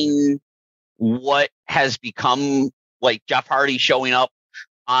seeing what has become, like, Jeff Hardy showing up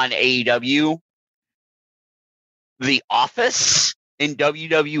on AEW, The Office in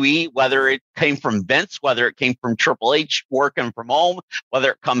WWE, whether it came from Vince, whether it came from Triple H working from home,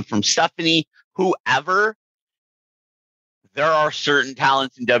 whether it comes from Stephanie, whoever, there are certain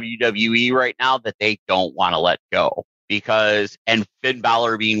talents in WWE right now that they don't want to let go. And Finn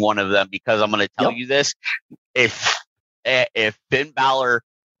Balor being one of them, because I'm going to tell you this, if Finn Balor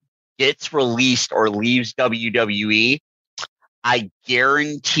gets released or leaves WWE, I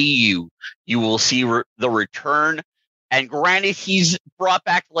guarantee you will see the return. And granted, he's brought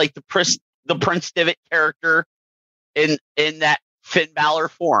back like the Prince Devitt character in that Finn Balor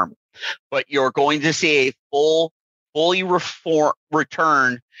form, but you're going to see a fully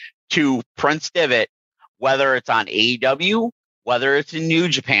return to Prince Devitt, whether it's on AEW, whether it's in New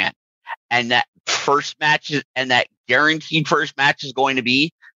Japan, and that that guaranteed first match is going to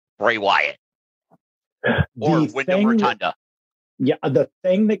be Bray Wyatt or Wyndham Rotunda. Yeah, the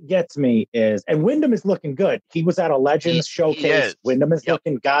thing that gets me is, and Wyndham is looking good. He was at a Legends showcase. Wyndham is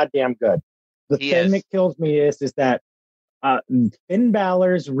looking goddamn good. The thing that kills me is that Finn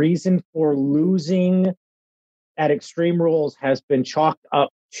Balor's reason for losing at Extreme Rules has been chalked up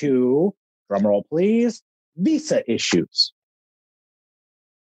to, drumroll please, visa issues.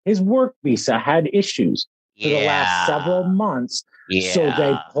 His work visa had issues for the last several months. Yeah. So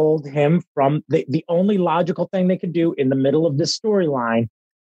they pulled him from the only logical thing they could do in the middle of this storyline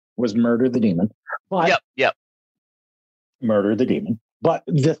was murder the demon. But murder the demon. But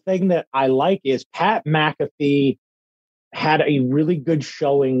the thing that I like is Pat McAfee had a really good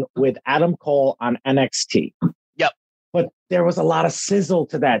showing with Adam Cole on NXT. Yep. But there was a lot of sizzle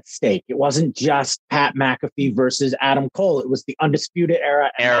to that steak. It wasn't just Pat McAfee versus Adam Cole. It was the Undisputed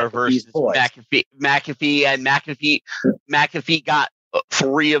Era versus boys. McAfee got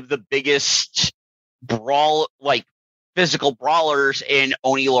 3 of the biggest physical brawlers in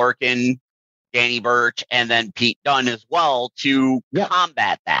Oney Lorcan, Danny Burch, and then Pete Dunne as well to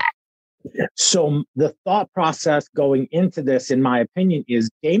combat that. So the thought process going into this, in my opinion, is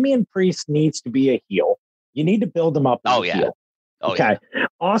Damian Priest needs to be a heel. You need to build him up as a heel. Okay. Yeah.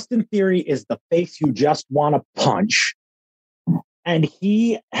 Austin Theory is the face you just want to punch. And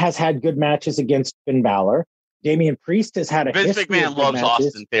he has had good matches against Finn Balor. Damian Priest has had a Vince history McMahon of good loves matches.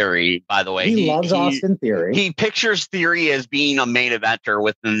 Austin Theory, by the way. He loves Austin Theory. He pictures Theory as being a main eventer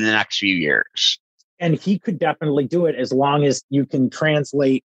within the next few years. And he could definitely do it as long as you can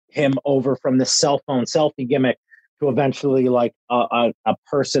translate him over from the cell phone selfie gimmick to eventually like a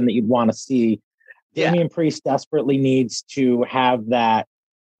person that you'd want to see. Damian Priest desperately needs to have that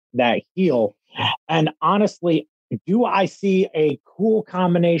heel. And honestly, do I see a cool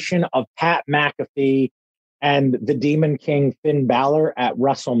combination of Pat McAfee and the Demon King Finn Balor at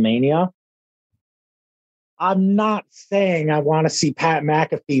WrestleMania? I'm not saying I want to see Pat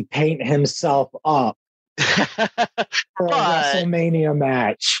McAfee paint himself up for a WrestleMania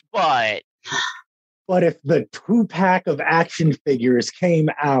match. But if the 2-pack of action figures came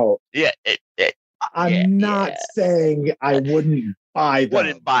out, I'm not saying I wouldn't buy them.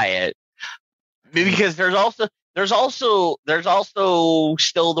 Wouldn't buy it. Because there's also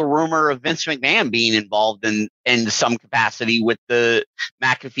still the rumor of Vince McMahon being involved in some capacity with the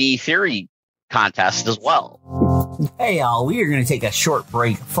McAfee Theory contest as well. Hey, y'all, we are going to take a short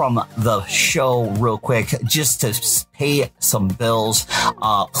break from the show real quick just to pay some bills.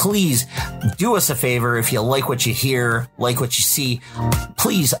 Please do us a favor. If you like what you hear, like what you see,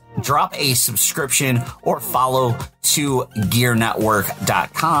 please drop a subscription or follow to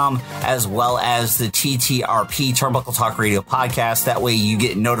gearnetwork.com as well as the TTRP Turnbuckle Talk Radio podcast. That way you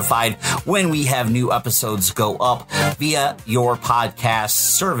get notified when we have new episodes go up via your podcast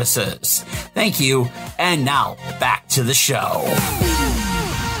services. Thank you. And now back to the show.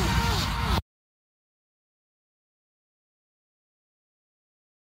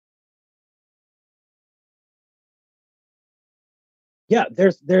 Yeah,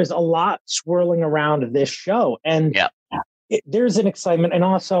 there's a lot swirling around this show, and there's an excitement. And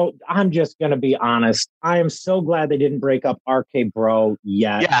also, I'm just going to be honest. I am so glad they didn't break up RK Bro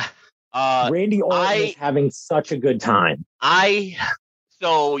yet. Yeah. Randy Orton is having such a good time.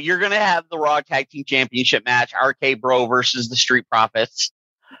 So you're going to have the Raw Tag Team Championship match, RK Bro versus the Street Profits.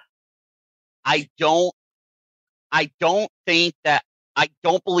 I don't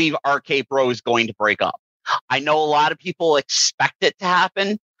believe RK Bro is going to break up. I know a lot of people expect it to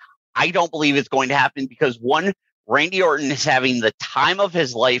happen. I don't believe it's going to happen because, one, Randy Orton is having the time of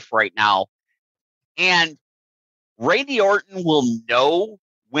his life right now. And Randy Orton will know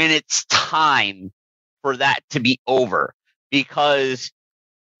when it's time for that to be over. Because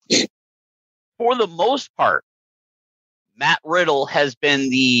for the most part, Matt Riddle has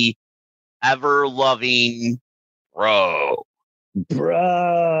been the ever-loving bro.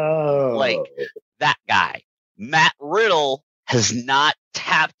 Like that guy. Matt Riddle has not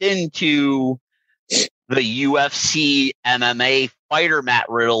tapped into the UFC MMA fighter Matt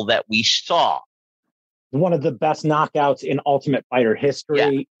Riddle that we saw. One of the best knockouts in Ultimate Fighter history.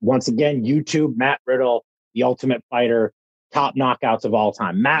 Yeah. Once again, YouTube, Matt Riddle, the Ultimate Fighter, top knockouts of all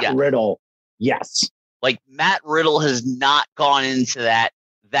time. Matt Riddle, yes. Like Matt Riddle has not gone into that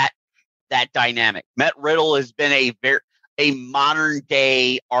dynamic. Matt Riddle has been a modern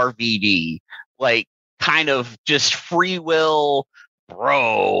day RVD, like kind of just free will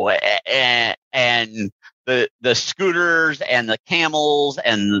bro, and the scooters and the camels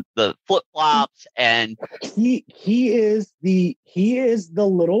and the flip flops, and he is the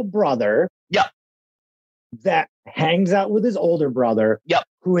little brother. Yep. That hangs out with his older brother. Yep.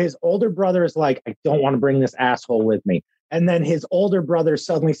 Who his older brother is like, I don't want to bring this asshole with me. And then his older brother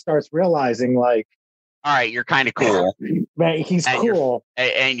suddenly starts realizing, like, all right, you're kind of cool. Man, he's and cool.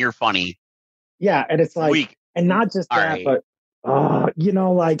 And you're funny. Yeah. And it's like, and not just that, right. But, all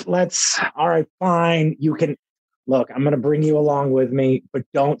right, fine. You can, look, I'm going to bring you along with me, but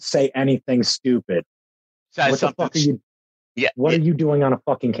don't say anything stupid. What the fuck are you? Yeah. What are you doing on a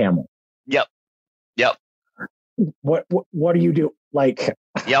fucking camel? Yep. What do you do? Like,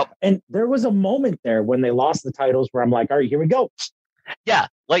 yep. And there was a moment there when they lost the titles where I'm like, all right, here we go. Yeah.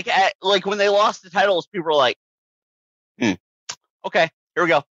 Like when they lost the titles, people were like, okay, here we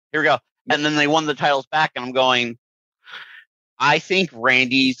go. And then they won the titles back, and I'm going, I think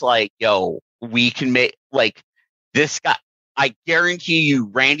Randy's like, yo, we can make, like, this guy, I guarantee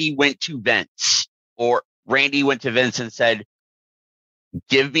you, Randy went to Vince and said,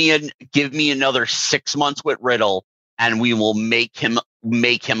 give me another 6 months with Riddle, and we will make him a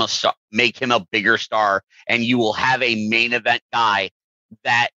star, make him a bigger star, and you will have a main event guy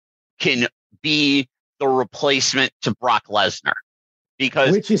that can be the replacement to Brock Lesnar.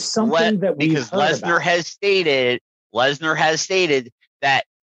 Because which is something that we've heard Lesnar about. has stated that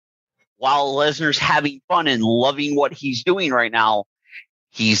while Lesnar's having fun and loving what he's doing right now,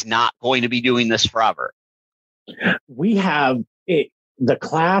 he's not going to be doing this forever. We have the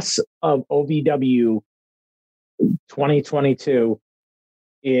class of OVW 2022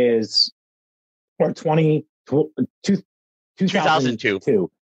 is, or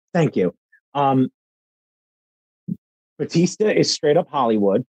 2002. Thank you. Batista is straight up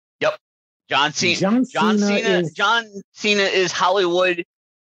Hollywood. Yep. John Cena is Hollywood.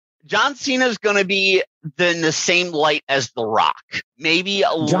 John Cena is going to be in the same light as The Rock. Maybe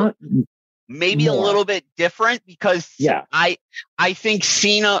a little bit different, because I think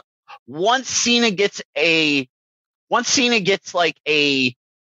Cena, once Cena gets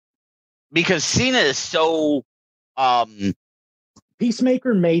because Cena is so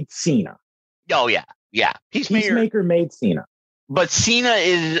Peacemaker made Cena. Oh yeah. Yeah. Peacemaker made Cena. But Cena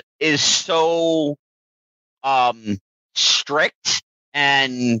is so strict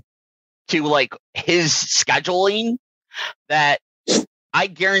and to like his scheduling that I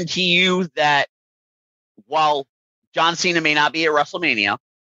guarantee you that while John Cena may not be at WrestleMania,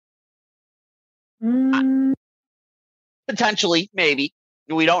 potentially, maybe,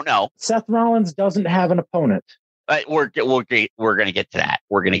 we don't know. Seth Rollins doesn't have an opponent. We're going to get to that.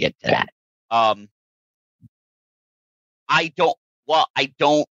 I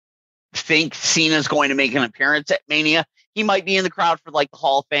don't think Cena's going to make an appearance at Mania. He might be in the crowd for like the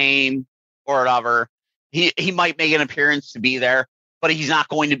Hall of Fame or whatever. He might make an appearance to be there, but he's not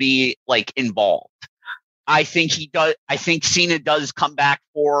going to be like involved. I think he does. I think Cena does come back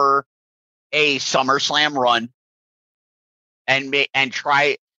for a SummerSlam run and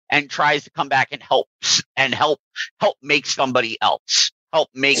tries to come back and help make somebody else.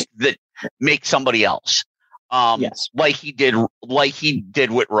 Make somebody else. Yes. Like he did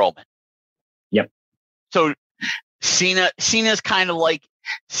with Roman. Yep. So Cena's kind of like,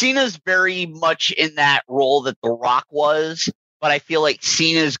 Cena's very much in that role that The Rock was, but I feel like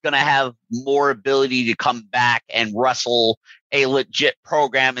Cena's going to have more ability to come back and wrestle a legit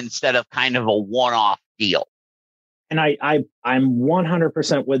program instead of kind of a one-off deal. And I'm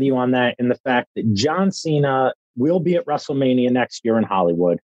 100% with you on that, in the fact that John Cena will be at WrestleMania next year in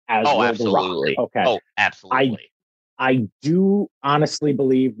Hollywood. Absolutely. The Rock. Okay. Oh, absolutely. I do honestly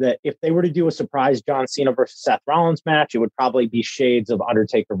believe that if they were to do a surprise John Cena versus Seth Rollins match, it would probably be shades of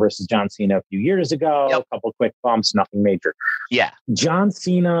Undertaker versus John Cena a few years ago. Yep. A couple quick bumps, nothing major. Yeah. John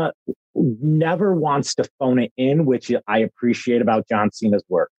Cena never wants to phone it in, which I appreciate about John Cena's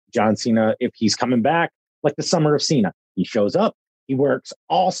work. John Cena, if he's coming back, like the Summer of Cena, he shows up, he works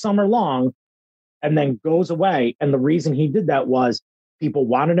all summer long, and then goes away. And the reason he did that was people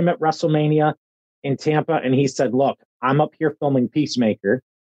wanted him at WrestleMania in Tampa, and he said, look, I'm up here filming Peacemaker.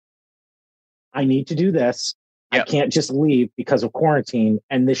 I need to do this. Yep. I can't just leave because of quarantine,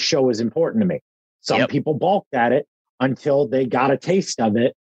 and this show is important to me. Some people balked at it until they got a taste of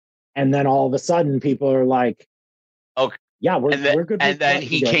it, and then all of a sudden people are like, okay, yeah, we're good. And then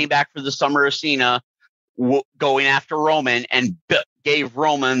he came back for the Summer of Cena, going after Roman, and gave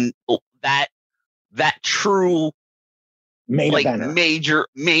Roman that true major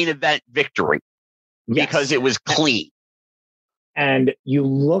main event victory. Yes. Because it was clean. And you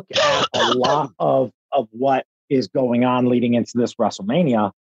look at a lot of what is going on leading into this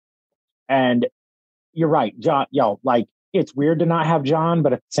WrestleMania, and you're right, John. It's weird to not have John,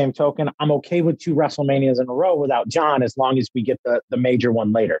 but at the same token, I'm okay with 2 WrestleManias in a row without John, as long as we get the major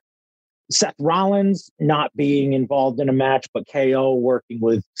one later. Seth Rollins not being involved in a match, but KO working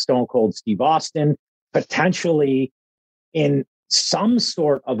with Stone Cold Steve Austin, potentially in some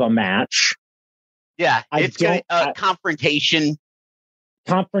sort of a match. Yeah, it's a confrontation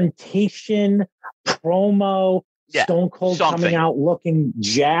promo. Yeah, Stone Cold coming out looking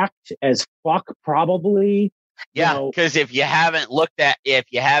jacked as fuck, probably. Yeah, because if you haven't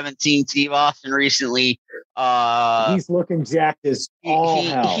seen Steve Austin recently, he's looking jacked as all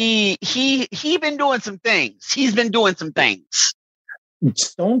hell. He been doing some things. He's been doing some things.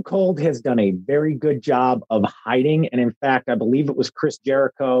 Stone Cold has done a very good job of hiding. And in fact, I believe it was Chris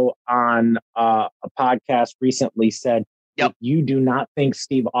Jericho on a podcast recently said Yep. If you do not think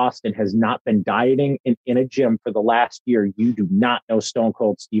Steve Austin has not been dieting in a gym for the last year, you do not know Stone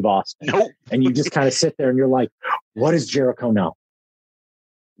Cold Steve Austin. Nope. And you just kind of sit there and you're like, what does Jericho know?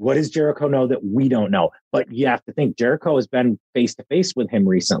 What does Jericho know that we don't know? But you have to think Jericho has been face to face with him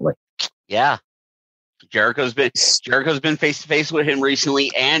recently. Yeah. Jericho's been face to face with him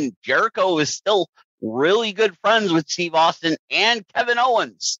recently, and Jericho is still really good friends with Steve Austin and Kevin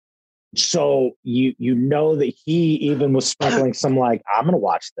Owens. So you know that he even was sprinkling some like, I'm going to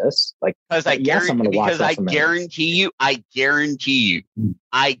watch this. Like, because I guarantee it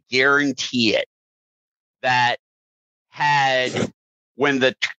that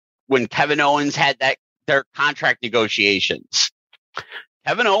when Kevin Owens had their contract negotiations,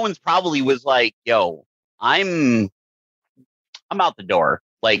 Kevin Owens probably was like, yo, I'm out the door.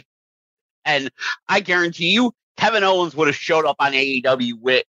 Like, and I guarantee you, Kevin Owens would have showed up on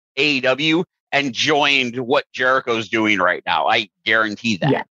AEW and joined what Jericho's doing right now. I guarantee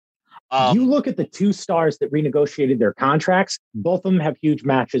that. Yeah. You look at the two stars that renegotiated their contracts, both of them have huge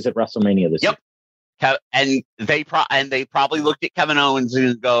matches at WrestleMania this year. And they probably looked at Kevin Owens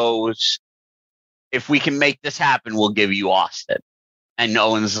and goes, if we can make this happen, we'll give you Austin. And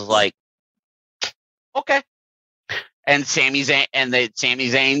Owens is like, okay. And Sami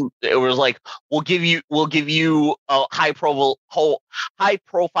Zayn, it was like, we'll give you a high profile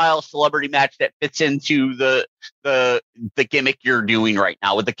celebrity match that fits into the gimmick you're doing right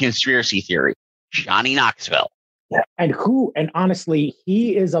now with the conspiracy theory, Johnny Knoxville. And honestly,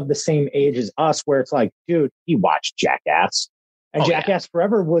 he is of the same age as us, where it's like, dude, he watched Jackass. And Jackass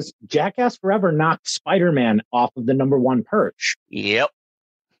Forever knocked Spider-Man off of the #1 perch. Yep.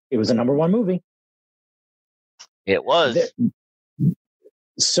 It was a #1 movie. It was.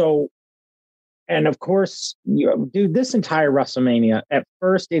 So, and of course, dude, this entire WrestleMania, at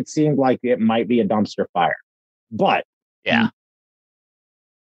first it seemed like it might be a dumpster fire. But yeah,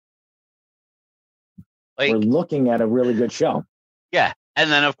 we're looking at a really good show. Yeah.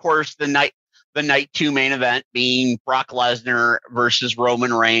 And then of course the night 2 main event being Brock Lesnar versus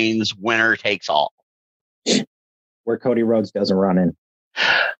Roman Reigns, winner takes all. Where Cody Rhodes doesn't run in.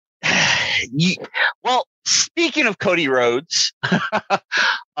 Well, speaking of Cody Rhodes,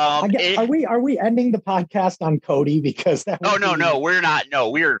 are we ending the podcast on Cody? Because no, we're not. No,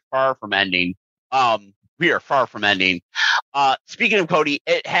 we are far from ending. Speaking of Cody,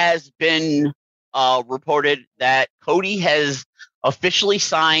 it has been reported that Cody has officially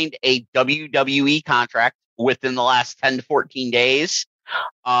signed a WWE contract within the last 10 to 14 days.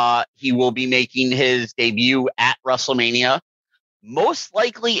 He will be making his debut at WrestleMania, most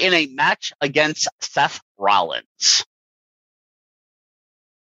likely in a match against Seth Rollins.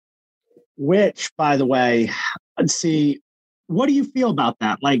 Which, by the way, let's see, what do you feel about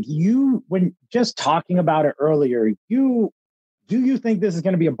that? Like, when just talking about it earlier, do you think this is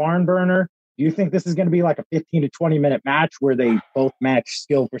going to be a barn burner? Do you think this is going to be like a 15 to 20 minute match where they both match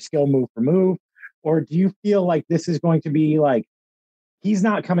skill for skill, move for move? Or do you feel like this is going to be like, he's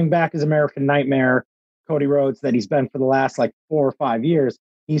not coming back as American Nightmare Cody Rhodes that he's been for the last like 4 or 5 years?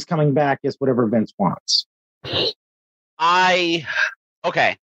 He's coming back as whatever Vince wants. So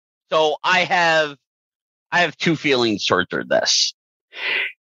I have two feelings towards this.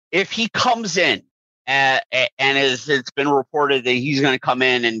 If he comes in and it's been reported that he's going to come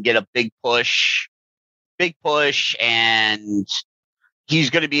in and get a big push, and he's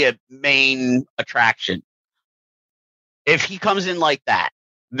going to be a main attraction. If he comes in like that,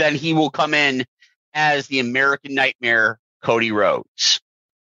 then he will come in as the American Nightmare Cody Rhodes.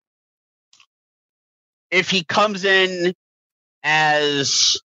 If he comes in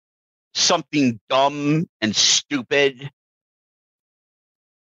as something dumb and stupid,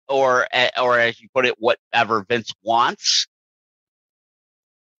 or as you put it, whatever Vince wants,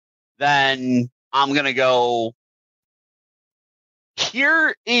 then I'm going to go,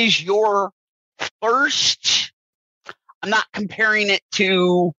 here is your first. I'm not comparing it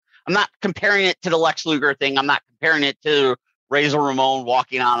to the Lex Luger thing. I'm not comparing it to Razor Ramon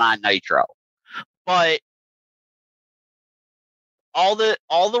walking on Nitro. But all the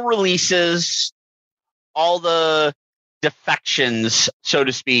releases, all the defections, so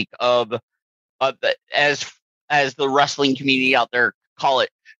to speak, of as the wrestling community out there call it,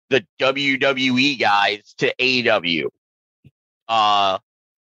 the WWE guys to AEW.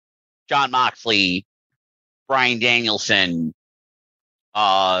 John Moxley, Bryan Danielson,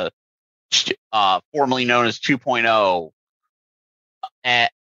 formerly known as 2.0,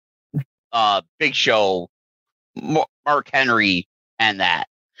 Big Show, Mark Henry, and that.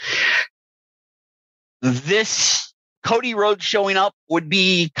 This Cody Rhodes showing up would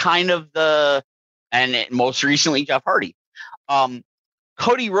be kind of and most recently Jeff Hardy,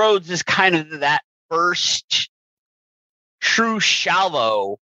 Cody Rhodes is kind of that first true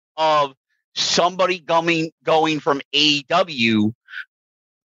salvo of somebody going from AEW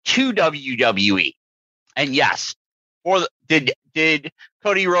to WWE. And yes, did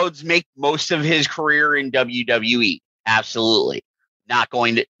Cody Rhodes make most of his career in WWE? Absolutely. Not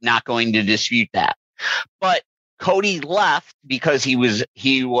going to dispute that. But Cody left because he was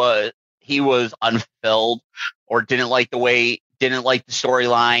unfulfilled, or didn't like the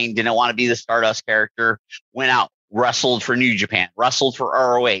storyline, didn't want to be the Stardust character, went out, wrestled for New Japan, wrestled for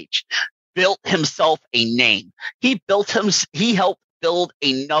ROH, built himself a name. He helped build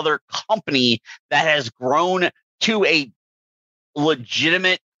another company that has grown to a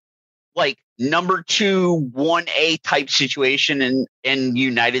legitimate, like, number 2, 1A type situation in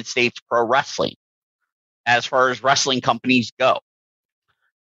United States pro wrestling, as far as wrestling companies go.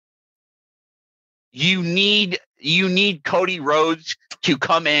 You need Cody Rhodes to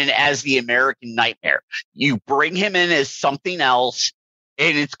come in as the American Nightmare. You bring him in as something else,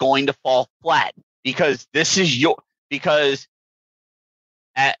 and it's going to fall flat, because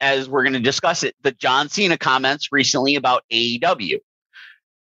as we're going to discuss it, the John Cena comments recently about AEW.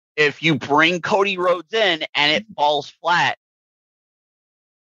 If you bring Cody Rhodes in and it falls flat,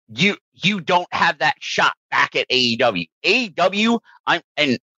 you don't have that shot back at AEW. AEW,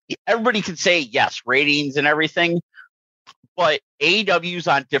 and everybody can say yes, ratings and everything, but AEW's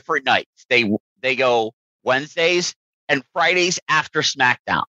on different nights. They go Wednesdays and Fridays after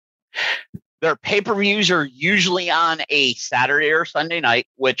SmackDown. Their pay-per-views are usually on a Saturday or Sunday night,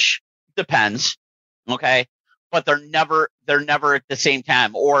 which depends. Okay. But they're never at the same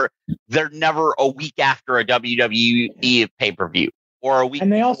time, or they're never a week after a WWE pay-per-view, or a week.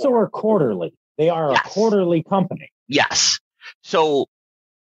 And they also are quarterly. They are a quarterly company. Yes. So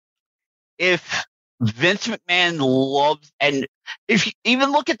if Vince McMahon loves, and if you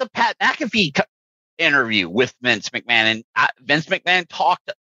even look at the Pat McAfee interview with Vince McMahon, and Vince McMahon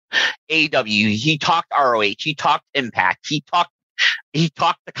talked AEW, he talked ROH, he talked Impact, he talked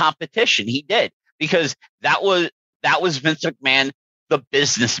the competition. He did, because that was Vince McMahon, the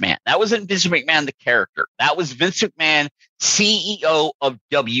businessman. That wasn't Vince McMahon, the character. That was Vince McMahon, CEO of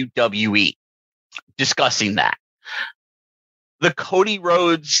WWE, discussing that. The Cody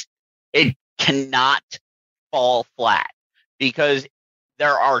Rhodes, it cannot fall flat, because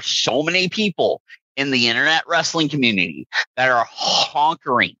there are so many people in the internet wrestling community that are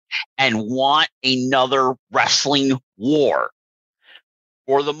honkering and want another wrestling war.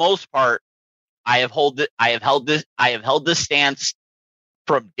 For the most part, I have held this stance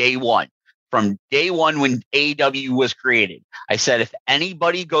from day one. From day one, when AEW was created, I said, if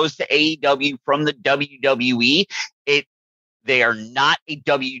anybody goes to AEW from the WWE, they are not a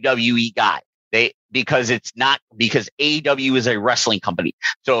WWE guy. Because AEW is a wrestling company.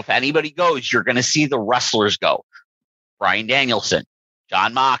 So if anybody goes, you're going to see the wrestlers go. Bryan Danielson,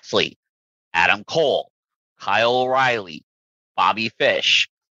 Jon Moxley, Adam Cole, Kyle O'Reilly, Bobby Fish.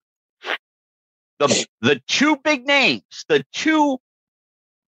 The two big names, the two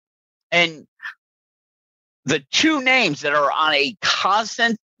names that are on a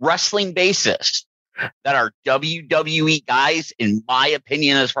constant wrestling basis that are WWE guys, in my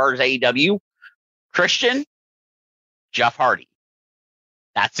opinion, as far as AEW, Christian, Jeff Hardy.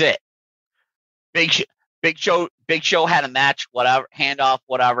 That's it. Big Show had a match, whatever, handoff,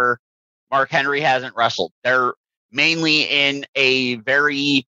 whatever. Mark Henry hasn't wrestled. They're mainly in a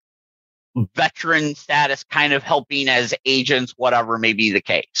very veteran status, kind of helping as agents, whatever may be the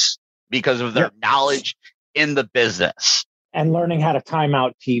case, because of their knowledge in the business. And learning how to time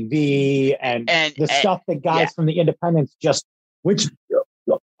out TV and the stuff that guys from the independents which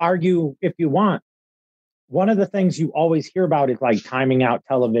argue if you want. One of the things you always hear about is like timing out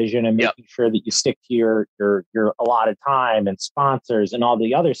television and making sure that you stick to your allotted time and sponsors and all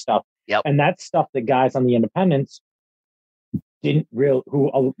the other stuff. Yep. And that's stuff that guys on the independents who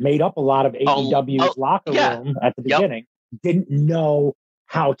made up a lot of AEW's locker room at the beginning, didn't know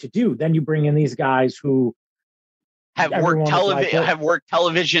how to do. Then you bring in these guys who have worked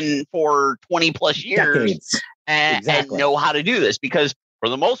television for 20 plus years and know how to do this, because for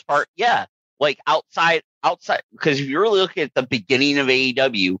the most part, like outside, because if you really look at the beginning of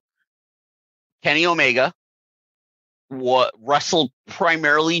AEW, Kenny Omega wrestled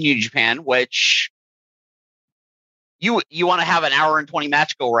primarily New Japan, which you want to have an hour and 20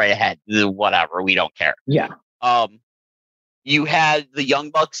 match, go right ahead. Whatever, we don't care. Yeah. You had the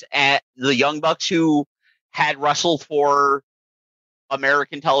Young Bucks who had wrestled for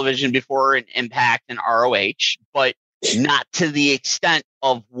American television before in Impact and ROH, but not to the extent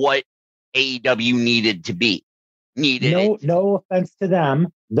of what AEW needed to be. needed it. No offense to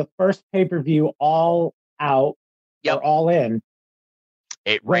them. The first pay-per-view, All Out or All In,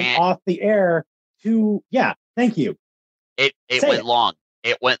 it went ran off the air to thank you. It went long.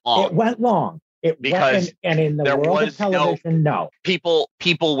 It went long. It went long. Because and in the world of television, people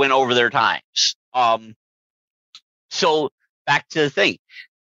went over their times. So back to the thing.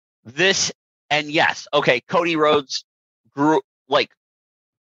 This and yes, okay, Cody Rhodes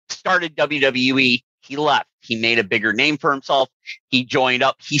started WWE. He left. He made a bigger name for himself. He joined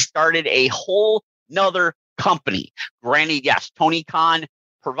up. He started a whole nother company. Granted, yes, Tony Khan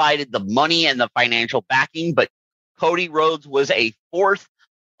provided the money and the financial backing, but Cody Rhodes was a fourth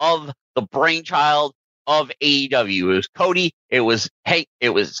of the brainchild of AEW. It was Cody, it was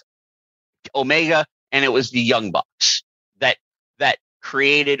Omega, and it was the Young Bucks that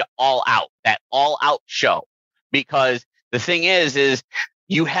created All Out, that All Out show. Because the thing is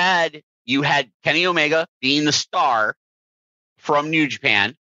you had Kenny Omega being the star from New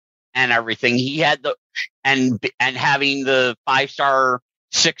Japan and everything. He had and having the 5-star,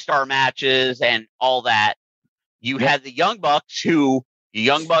 6-star matches and all that. You had the Young Bucks,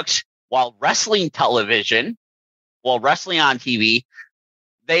 while wrestling on TV,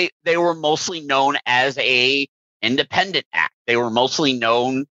 they were mostly known as a independent act. They were mostly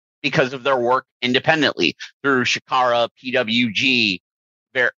known because of their work independently through Shikara, PWG,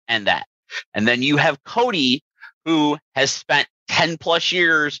 and that. And then you have Cody, who has spent 10 plus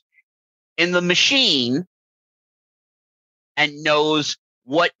years in the machine and knows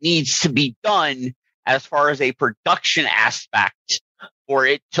what needs to be done as far as a production aspect for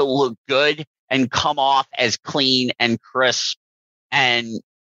it to look good and come off as clean and crisp and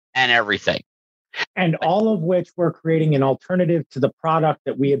everything. And all of which we're creating an alternative to the product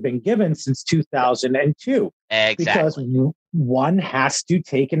that we have been given since 2002. Exactly. Because one has to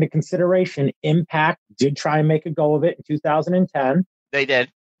take into consideration Impact did try and make a go of it in 2010. They did.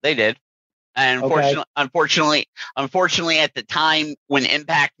 And unfortunately, at the time when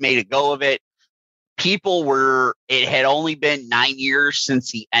Impact made a go of it, it had only been 9 years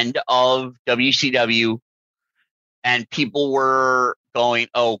since the end of WCW, and people were going,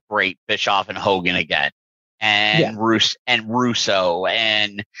 "Oh, great, Bischoff and Hogan again," and Russo,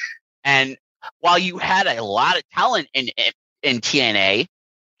 and while you had a lot of talent in TNA,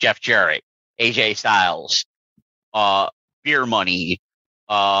 Jeff Jarrett, AJ Styles, Beer Money,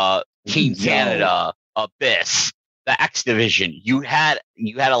 Team Canada, Abyss, the X Division, you had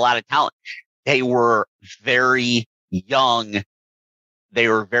a lot of talent. They were very young. They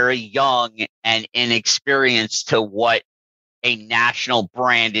were very young and inexperienced to what a national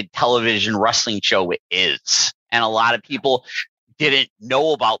branded television wrestling show is. And a lot of people didn't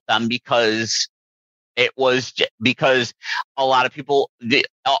know about them because a lot of people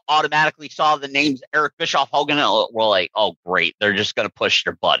automatically saw the names Eric Bischoff, Hogan, and were like, "Oh, great. They're just going to push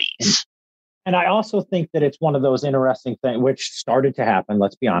their buddies." And I also think that it's one of those interesting things, which started to happen,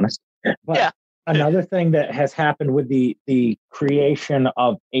 let's be honest. But another thing that has happened with the creation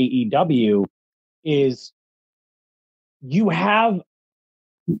of AEW is you have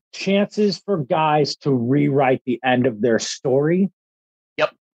chances for guys to rewrite the end of their story.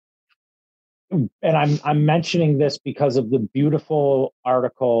 Yep. And I'm mentioning this because of the beautiful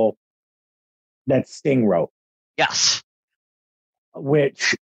article that Sting wrote. Yes.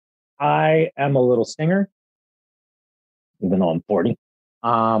 Which I am a little Stinger, even though I'm 40.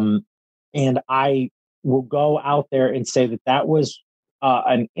 And I will go out there and say that was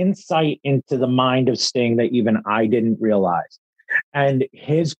an insight into the mind of Sting that even I didn't realize. And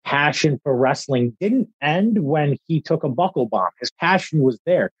his passion for wrestling didn't end when he took a buckle bomb. His passion was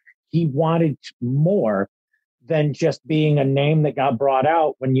there. He wanted more than just being a name that got brought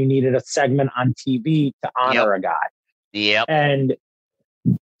out when you needed a segment on TV to honor a guy. Yep. And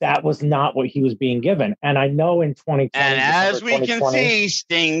that was not what he was being given. And I know in 2020... And as we can see,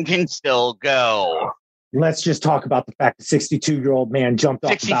 Sting can still go. Let's just talk about the fact that 62-year-old man jumped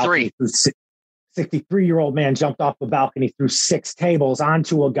off the balcony. 63-year-old man jumped off the balcony through 6 tables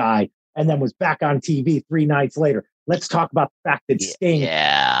onto a guy and then was back on TV 3 nights later. Let's talk about the fact that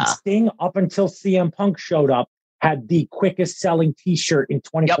Sting, up until CM Punk showed up, had the quickest selling T-shirt in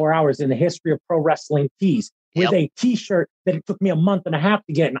 24 hours in the history of pro wrestling tees. With a T-shirt that it took me a month and a half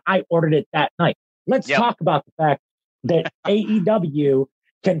to get, and I ordered it that night. Let's talk about the fact that AEW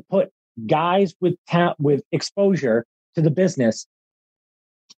can put guys with exposure to the business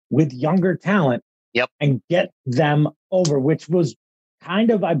with younger talent and get them over, which was kind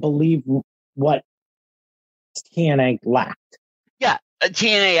of, I believe, what TNA lacked. Yeah,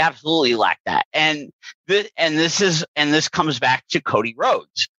 TNA absolutely lacked that. And this comes back to Cody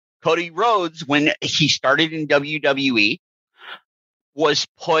Rhodes. Cody Rhodes, when he started in WWE, was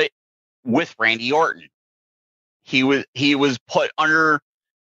put with Randy Orton. He was put under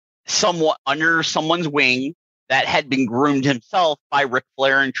someone's wing that had been groomed himself by Ric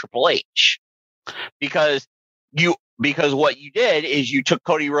Flair and Triple H. Because what you did is you took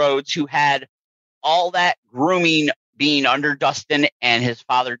Cody Rhodes, who had all that grooming being under Dustin and his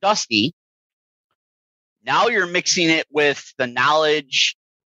father Dusty. Now you're mixing it with the knowledge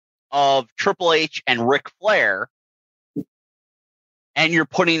of Triple H and Ric Flair, and you're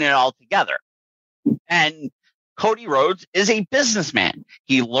putting it all together. And Cody Rhodes is a businessman.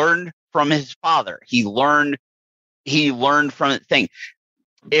 He learned from his father. He learned from the thing.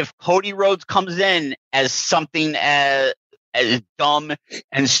 If Cody Rhodes comes in as something as dumb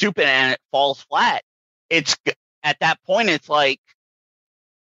and stupid and it falls flat, it's at that point, it's like,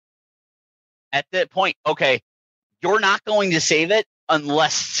 at that point, okay, you're not going to save it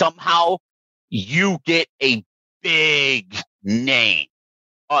unless somehow you get a big name.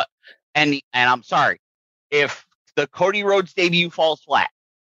 And I'm sorry, if the Cody Rhodes debut falls flat,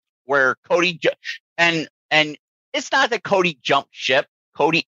 where Cody and it's not that Cody jumped ship.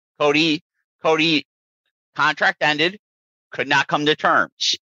 Cody contract ended, could not come to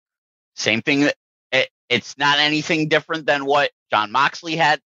terms. Same thing. It's not anything different than what Jon Moxley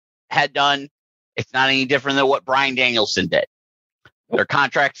had done. It's not any different than what Bryan Danielson did. Their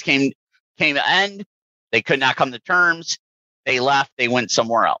contracts came to end. They could not come to terms. They left. They went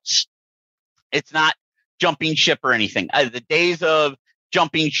somewhere else. It's not jumping ship or anything. The days of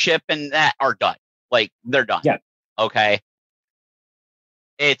jumping ship and that are done. Like, they're done. Yeah. Okay.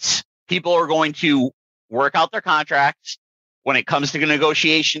 It's people are going to work out their contracts. When it comes to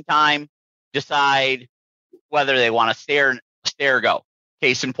negotiation time, decide whether they want to stay or go.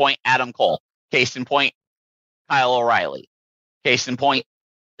 Case in point, Adam Cole. Case in point, Kyle O'Reilly. Case in point,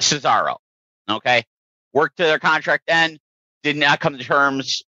 Cesaro. Okay. Worked to their contract end, did not come to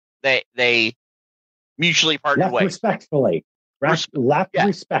terms. They mutually parted ways. Respectfully.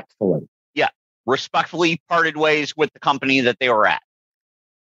 Respectfully. Yeah. Respectfully parted ways with the company that they were at.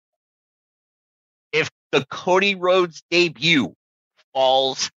 If the Cody Rhodes debut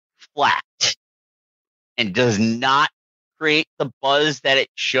falls flat and does not create the buzz that it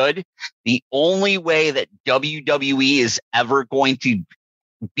should, the only way that WWE is ever going to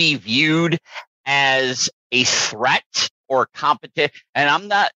be viewed as a threat or competition, and I'm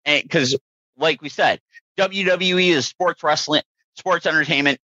not, because like we said, WWE is sports wrestling, sports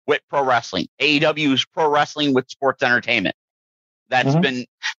entertainment with pro wrestling. AEW is pro wrestling with sports entertainment. That's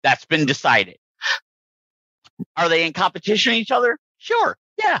been decided. Are they in competition with each other? Sure.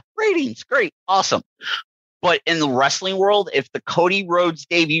 Yeah. Ratings. Great. Awesome. But in the wrestling world, if the Cody Rhodes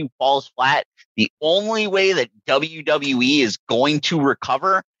debut falls flat, the only way that WWE is going to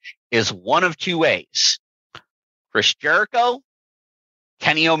recover is one of two ways. Chris Jericho,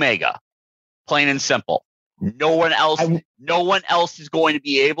 Kenny Omega. Plain and simple. No one else is going to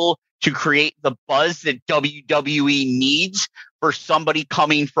be able to create the buzz that WWE needs for somebody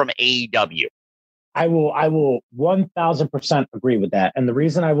coming from AEW. I will 1000% agree with that. And the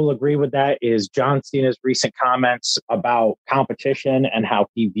reason I will agree with that is John Cena's recent comments about competition and how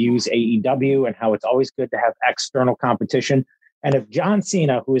he views AEW and how it's always good to have external competition. And if John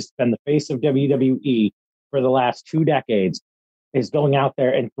Cena, who has been the face of WWE for the last 2 decades, is going out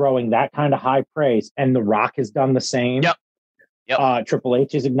there and throwing that kind of high praise, and The Rock has done the same. Yep. Triple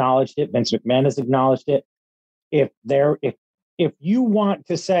H has acknowledged it. Vince McMahon has acknowledged it. If you want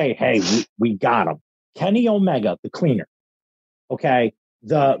to say, hey, we got him, Kenny Omega, the cleaner, okay,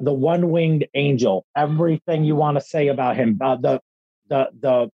 the one-winged angel, everything you want to say about him, the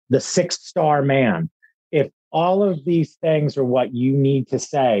 6-star man, if all of these things are what you need to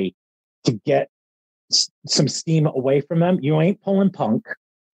say to get some steam away from them, you ain't pulling Punk.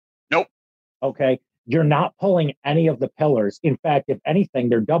 Nope. Okay, you're not pulling any of the pillars. In fact, if anything,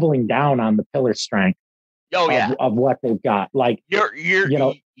 they're doubling down on the pillar strength. Oh yeah, of what they've got. Like I'm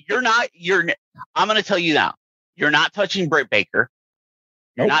going to tell you now. You're not touching Britt Baker.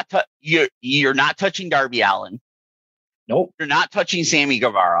 Nope. You're not touching Darby Allin. Nope. You're not touching Sammy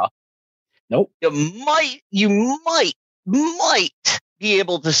Guevara. Nope. You might be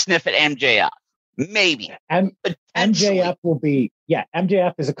able to sniff at MJF. Maybe. MJF will be. Yeah,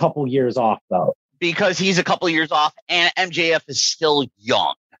 MJF is a couple years off though. Because he's a couple years off, and MJF is still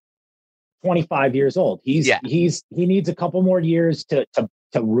young. 25 years old. He needs a couple more years to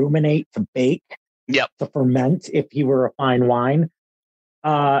ruminate, to bake, to ferment if he were a fine wine.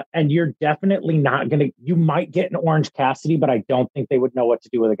 And you're definitely not going to, you might get an Orange Cassidy, but I don't think they would know what to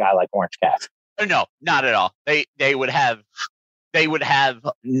do with a guy like Orange Cassidy. No, not at all. They would have they would have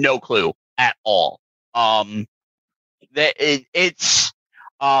no clue at all. It's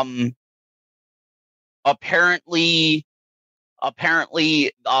apparently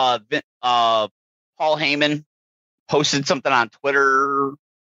Paul Heyman posted something on Twitter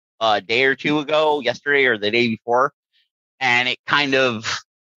a day or two ago, yesterday or the day before, and it kind of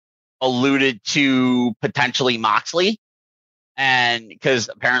alluded to potentially Moxley, and because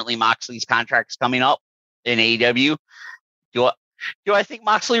apparently Moxley's contract's coming up in AEW. Do I think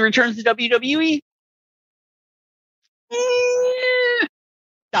Moxley returns to WWE?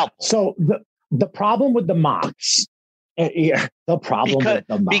 Doubtful. So the problem with the Mox, because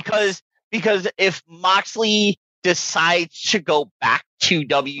if Moxley decides to go back to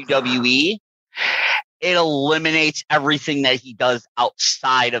WWE, it eliminates everything that he does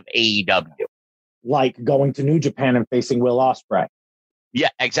outside of AEW. Like going to New Japan and facing Will Ospreay. Yeah,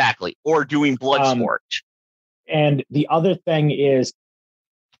 exactly. Or doing Bloodsport. And the other thing is,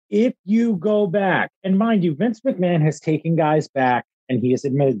 if you go back, and mind you, Vince McMahon has taken guys back, and he has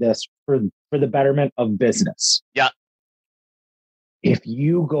admitted this, for the betterment of business. Yeah. If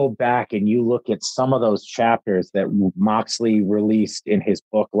you go back and you look at some of those chapters that Moxley released in his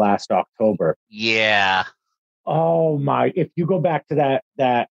book last October. Yeah. Oh my, if you go back to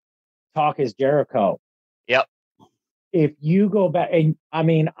that Talk is Jericho. Yep. If you go back, and I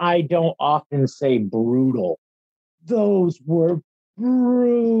mean, I don't often say brutal. Those were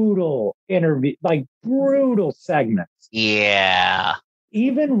brutal brutal segments. Yeah.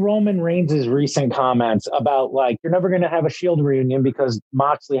 Even Roman Reigns' recent comments about, like, you're never going to have a Shield reunion because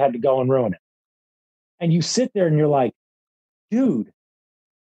Moxley had to go and ruin it. And you sit there and you're like, dude,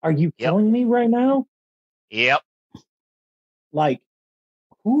 are you killing me right now? Yep. Like,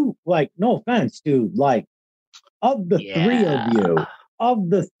 who, like, no offense, dude, like, of the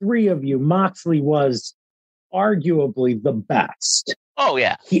three of you, Moxley was arguably the best. Oh,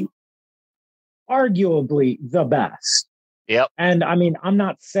 yeah. Arguably the best. Yep. And I mean, I'm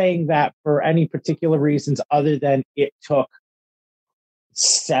not saying that for any particular reasons other than it took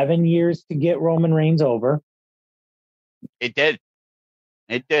 7 years to get Roman Reigns over. It did.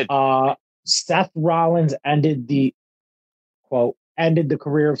 Seth Rollins ended the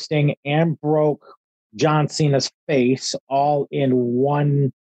career of Sting and broke John Cena's face all in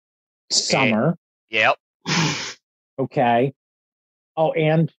one summer. Yep. Okay. Oh,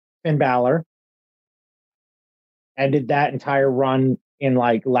 and Finn Balor ended that entire run in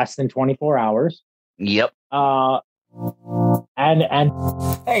like less than 24 hours. Yep. And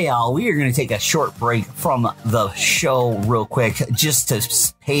hey, y'all, we are going to take a short break from the show real quick just to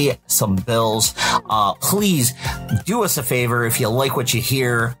pay some bills. Please do us a favor. If you like what you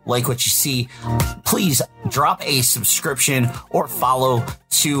hear, like what you see, please drop a subscription or follow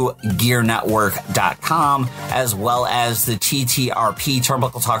to gearnetwork.com, as well as the TTRP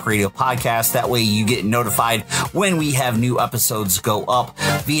Turnbuckle Talk Radio podcast. That way you get notified when we have new episodes go up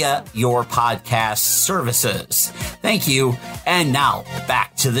via your podcast services. Thank you. And now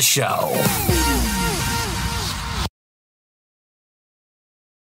back to the show.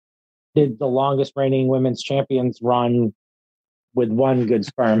 Did the longest reigning women's champions run with one good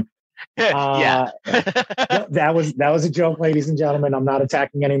sperm. Yeah. that was a joke, ladies and gentlemen. I'm not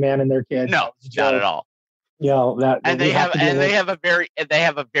attacking any man and their kid. No, not at all. You know, they have a very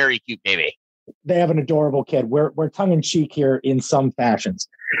cute baby. They have an adorable kid. We're tongue in cheek here in some fashions,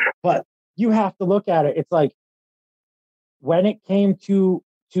 but you have to look at it. It's like when it came to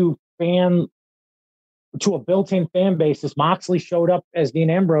a built-in fan basis, Moxley showed up as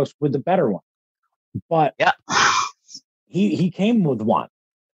Dean Ambrose with the better one, but yeah, he came with one.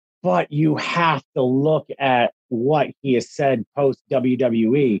 But you have to look at what he has said post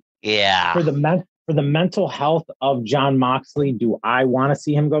WWE. Yeah. For the mental health of Jon Moxley, do I want to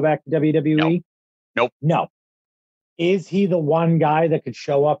see him go back to WWE? Nope. No. Is he the one guy that could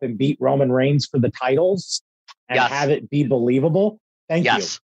show up and beat Roman Reigns for the titles and have it be believable? Thank you.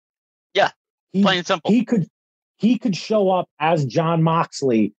 Yeah. Plain and simple. He could show up as Jon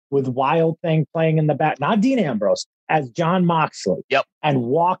Moxley with Wild Thing playing in the back, not Dean Ambrose, as Jon Moxley. Yep. And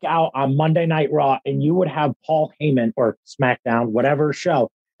walk out on Monday Night Raw, and you would have Paul Heyman or SmackDown, whatever show,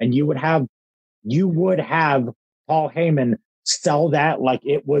 and you would have Paul Heyman sell that like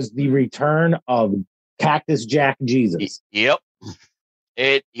it was the return of Cactus Jack Jesus. Yep.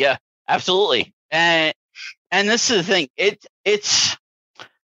 Yeah, absolutely. And this is the thing.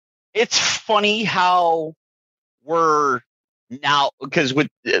 It's funny how we're now, because with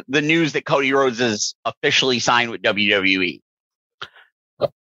the news that Cody Rhodes is officially signed with WWE,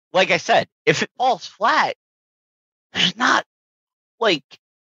 like I said, if it falls flat, there's not like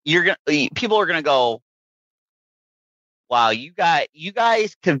people are gonna go, wow, you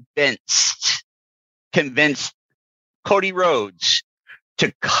guys convinced Cody Rhodes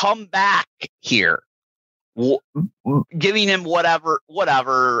to come back here, giving him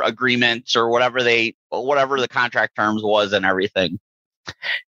whatever agreements or whatever the contract terms was and everything.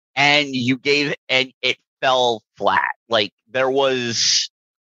 And it fell flat. Like there was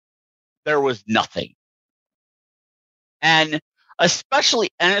nothing. And especially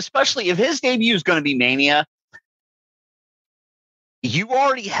if his debut is going to be Mania, you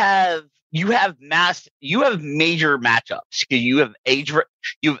have major matchups. You have Edge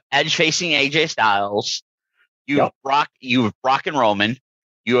facing AJ Styles. You have Brock and Roman.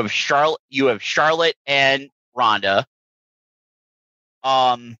 You have Charlotte and Ronda.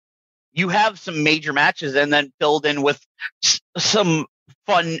 You have some major matches, and then filled in with some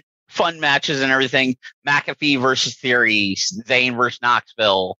fun matches and everything. McAfee versus Theory, Zayn versus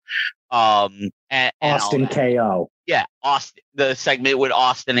Knoxville, and Austin KO. Yeah, Austin. The segment with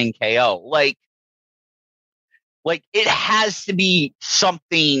Austin and KO. Like it has to be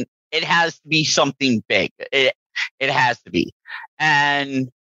something. It has to be something big. It has to be, and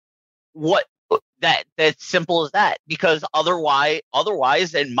that's simple as that. Because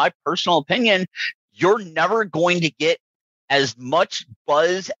otherwise, in my personal opinion, you're never going to get as much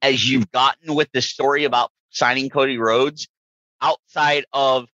buzz as you've gotten with the story about signing Cody Rhodes outside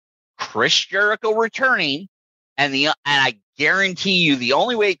of Chris Jericho returning, and I guarantee you the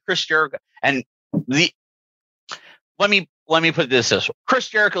only way Chris Jericho let me put this way. Chris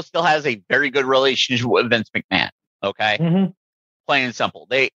Jericho still has a very good relationship with Vince McMahon. Okay, plain and simple.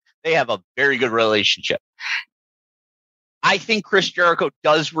 They have a very good relationship. I think Chris Jericho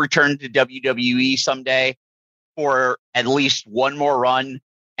does return to WWE someday for at least one more run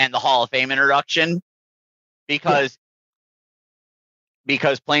and the Hall of Fame introduction, because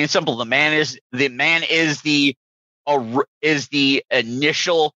plain and simple, the man is the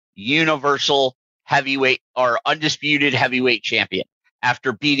initial universal heavyweight or undisputed heavyweight champion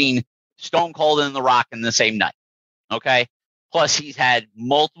after beating Stone Cold and The Rock in the same night. Okay. Plus he's had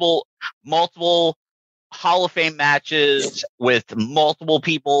multiple Hall of Fame matches with multiple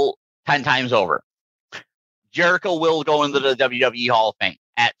people 10 times over. Jericho will go into the WWE Hall of Fame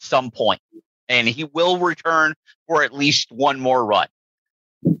at some point, and he will return for at least one more run.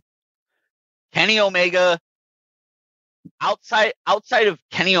 Kenny Omega, outside of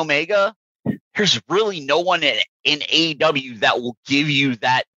Kenny Omega, there's really no one in AEW that will give you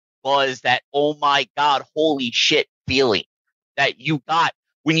that buzz, that oh my god, holy shit feeling that you got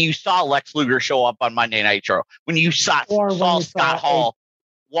when you saw Lex Luger show up on Monday Nitro, when you saw Scott Hall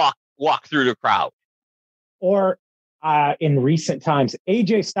walk through the crowd. Or in recent times,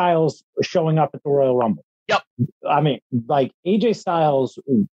 AJ Styles showing up at the Royal Rumble. Yep. I mean, like AJ Styles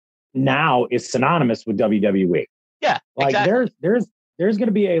now is synonymous with WWE. Yeah, like exactly. There's going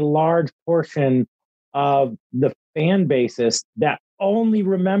to be a large portion of the fan basis that only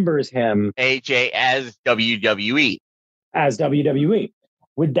remembers him AJ as WWE.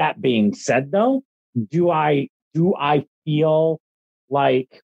 With that being said, though, do I feel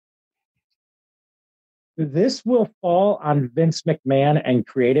like this will fall on Vince McMahon and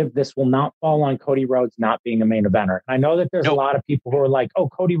creative? This will not fall on Cody Rhodes not being a main eventer. I know that there's a lot of people who are like, oh,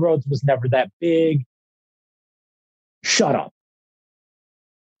 Cody Rhodes was never that big. Shut up.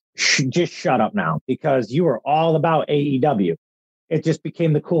 Just shut up now, because you are all about AEW. It just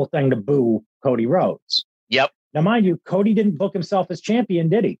became the cool thing to boo Cody Rhodes. Yep. Now, mind you, Cody didn't book himself as champion,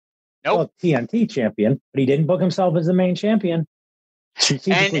 did he? Nope. Well, TNT champion, but he didn't book himself as the main champion. And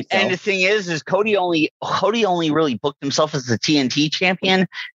the thing is Cody only really booked himself as the TNT champion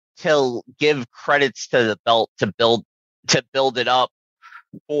to give credits to the belt to build it up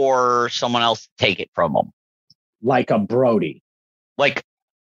for someone else to take it from him, like a Brody, like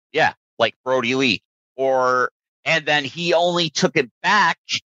Brody Lee, and then he only took it back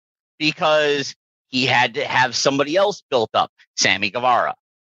because he had to have somebody else built up, Sammy Guevara,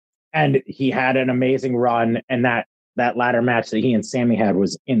 and he had an amazing run, and that ladder match that he and Sammy had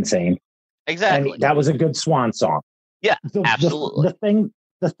was insane. Exactly. And that was a good swan song. Yeah, absolutely.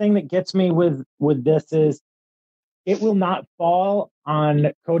 The thing that gets me with this is it will not fall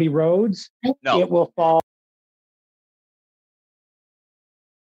on Cody Rhodes. No. It will fall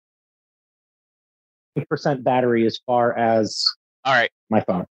 8% battery as far as all right. My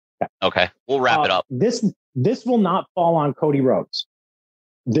phone. Okay. We'll wrap it up. This will not fall on Cody Rhodes.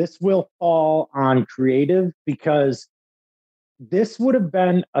 This will fall on creative, because this would have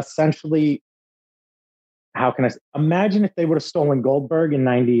been essentially, how can I imagine if they would have stolen Goldberg in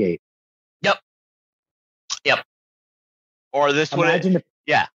 98? Yep. Or this would have,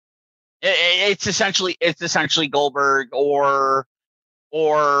 It's essentially Goldberg or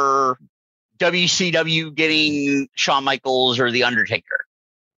WCW getting Shawn Michaels or The Undertaker.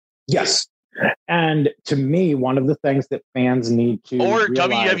 Yes. And to me, one of the things that fans need to or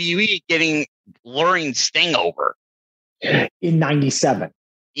realize, WWE luring Sting over in 97.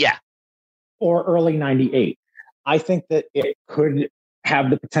 Yeah. Or early 98. I think that it could have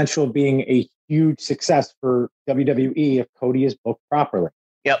the potential of being a huge success for WWE if Cody is booked properly.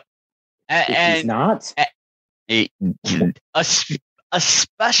 Yep. If he's not,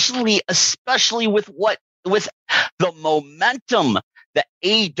 especially with the momentum that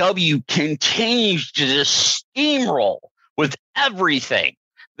AEW continues to just steamroll with everything.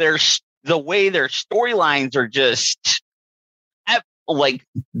 There's the way their storylines are just like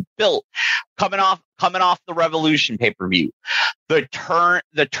built coming off the Revolution pay-per-view, the turn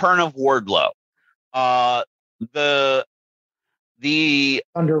of Wardlow, the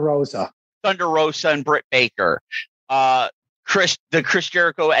Thunder Rosa and Britt Baker, the Chris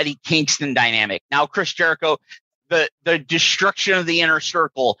Jericho Eddie Kingston dynamic. Now Chris Jericho, the destruction of the Inner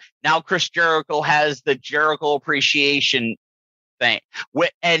Circle. Now Chris Jericho has the Jericho Appreciation thing,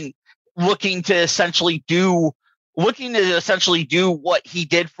 and looking to essentially do what he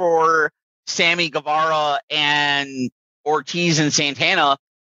did for Sammy Guevara and Ortiz and Santana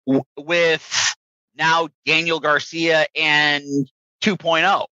with now Daniel Garcia and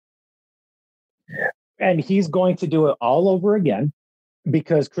 2.0. And he's going to do it all over again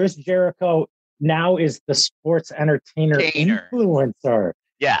because Chris Jericho now is the sports entertainer influencer.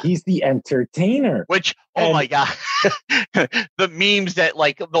 Yeah. He's the entertainer. Which, my God, the memes that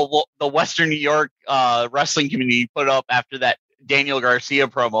like the Western New York wrestling community put up after that Daniel Garcia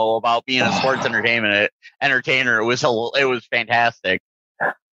promo about being a sports entertainer, it was fantastic.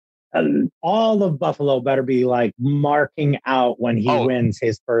 All of Buffalo better be like marking out when he wins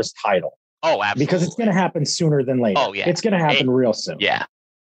his first title. Oh, absolutely. Because it's going to happen sooner than later. Oh, yeah. It's going to happen real soon. Yeah.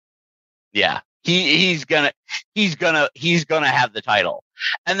 Yeah. He's gonna have the title.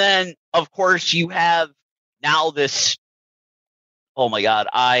 And then of course you have now this, oh my God,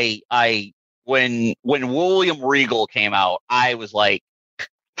 when William Regal came out, I was like,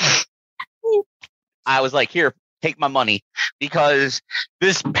 here, take my money, because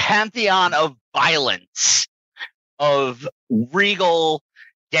this pantheon of violence of Regal,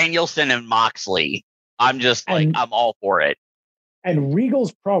 Danielson, and Moxley, I'm just I'm all for it. And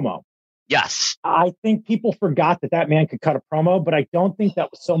Regal's promo. Yes. I think people forgot that man could cut a promo, but I don't think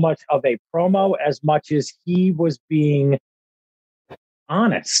that was so much of a promo as much as he was being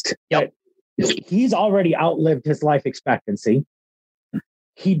honest. Yep. He's already outlived his life expectancy.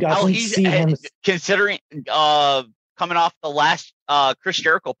 He doesn't see him. Considering coming off the last Chris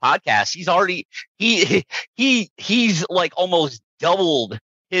Jericho podcast, he's like almost doubled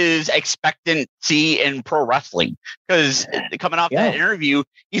his expectancy in pro wrestling, because coming off that interview,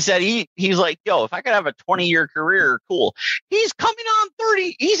 he said he's like, yo, if I could have a 20-year career, cool. He's coming on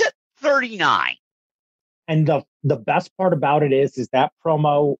 30. He's at 39. And the best part about it is that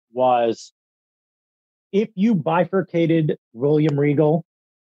promo was, if you bifurcated William Regal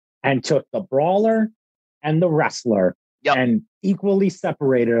and took the brawler and the wrestler and equally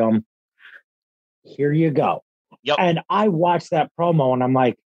separated them, here you go. Yep. And I watched that promo and I'm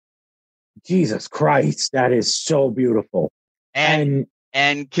like, Jesus Christ, that is so beautiful. And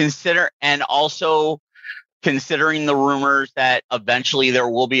also considering the rumors that eventually there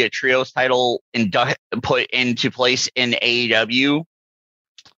will be a trios title put into place in AEW,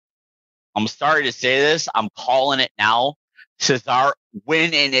 I'm sorry to say this, I'm calling it now. Cesaro,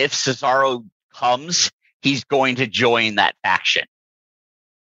 when and if Cesaro comes, he's going to join that faction.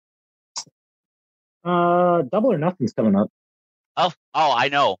 Double or Nothing's coming up. Oh, I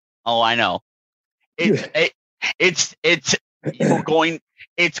know. It's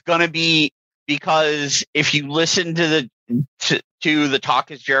going to be, because if you listen to the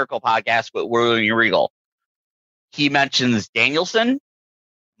Talk is Jericho podcast with William Regal, he mentions Danielson,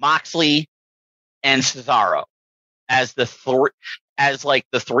 Moxley, and Cesaro as the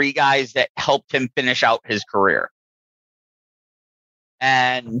three guys that helped him finish out his career.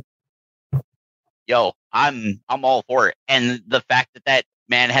 And I'm all for it. And the fact that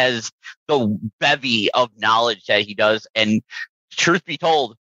man has the bevy of knowledge that he does, and truth be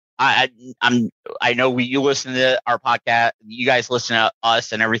told, I know you listen to our podcast, you guys listen to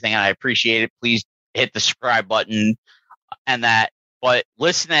us and everything, and I appreciate it. Please hit the subscribe button and that. But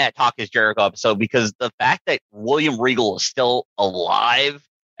listen to that Talk is Jericho episode, because the fact that William Regal is still alive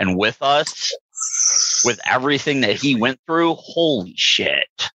and with us with everything that he went through, holy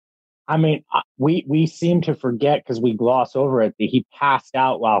shit. I mean, we seem to forget because we gloss over it that he passed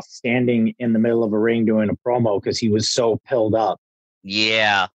out while standing in the middle of a ring doing a promo because he was so pilled up.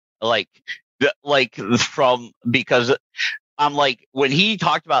 Yeah, because I'm like, when he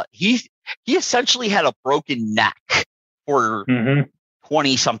talked about he essentially had a broken neck for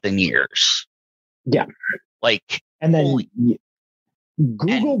 20 something years. Yeah, like, and then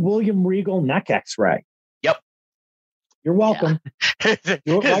Google William Regal neck X-ray. Yep, you're welcome. Yeah. It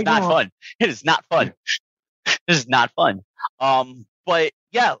is not fun. It is not fun. This is not fun. But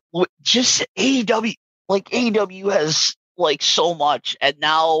yeah, just AEW. Like AEW has like so much, and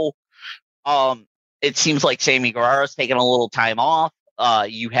now, it seems like Sammy Guevara's taking a little time off.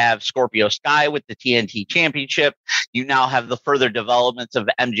 You have Scorpio Sky with the TNT Championship. You now have the further developments of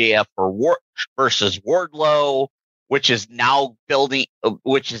MJF versus Wardlow, which is now giving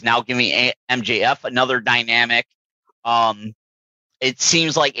MJF another dynamic. It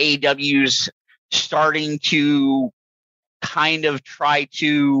seems like AEW's starting to kind of try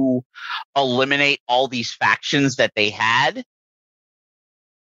to eliminate all these factions that they had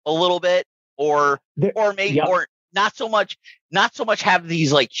a little bit, or not so much have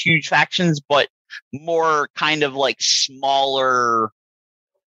these like huge factions, but more kind of like smaller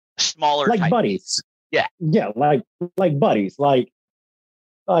like type. Buddies. Yeah, like buddies. Like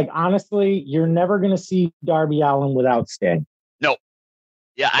honestly, you're never gonna see Darby Allin without Sting. No,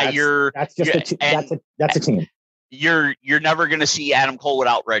 yeah, that's a team. You're never gonna see Adam Cole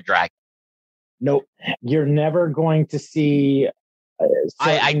without Red Dragon. Nope, you're never going to see.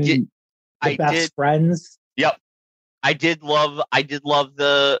 Best friends. Yep, I did love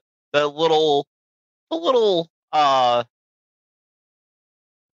the little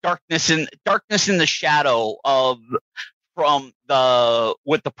darkness in the shadow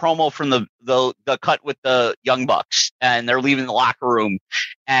with the promo from the cut with the Young Bucks, and they're leaving the locker room,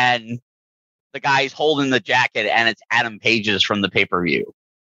 and the guy's holding the jacket, and it's Adam Page's from the pay-per-view.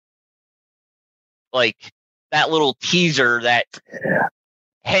 Like that little teaser that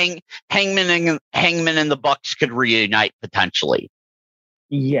Hangman and the Bucks could reunite potentially.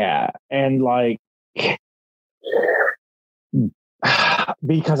 Yeah, and like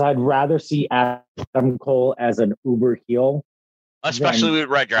because I'd rather see Adam Cole as an uber heel, especially with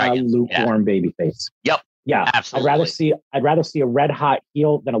Red Dragon, lukewarm babyface. Yep. Yeah, absolutely. I'd rather see a red hot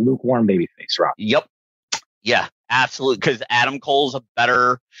heel than a lukewarm babyface, Rob. Yep. Yeah, absolutely. Because Adam Cole's a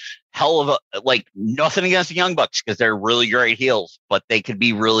better hell of a, like, nothing against the Young Bucks because they're really great heels, but they could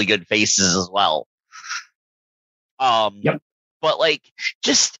be really good faces as well. Yep. But like,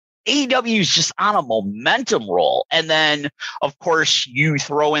 just AEW is just on a momentum roll, and then of course you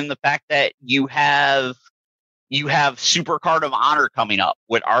throw in the fact that you have Super Card of Honor coming up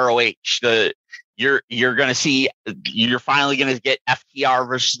with ROH. You're finally going to get FTR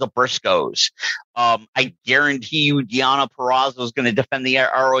versus the Briscoes. I guarantee you Deonna Purrazzo is going to defend the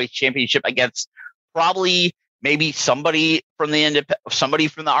ROH championship against probably maybe somebody from the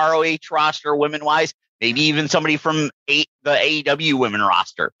ROH roster, women wise, maybe even somebody from the AEW women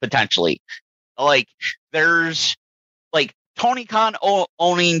roster potentially. Like there's like Tony Khan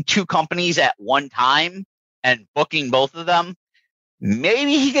owning two companies at one time and booking both of them.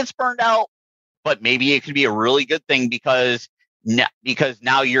 Maybe he gets burned out. But maybe it could be a really good thing because now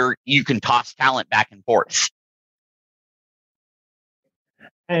you can toss talent back and forth.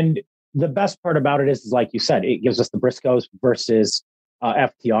 And the best part about it is like you said, it gives us the Briscoes versus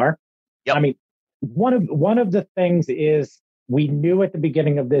FTR. Yep. I mean, one of the things is we knew at the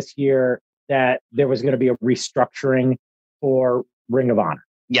beginning of this year that there was going to be a restructuring for Ring of Honor.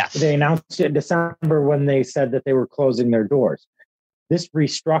 Yes. They announced it in December when they said that they were closing their doors. This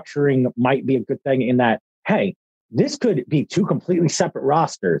restructuring might be a good thing in that, hey, this could be two completely separate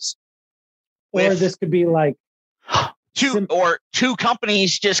rosters. Or this could be like two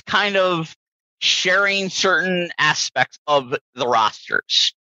companies just kind of sharing certain aspects of the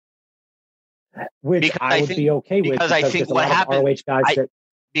rosters. Which I would be okay with. Because I think what happens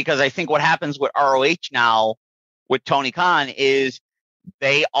because I think what happens with ROH now with Tony Khan is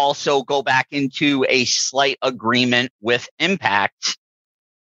they also go back into a slight agreement with Impact.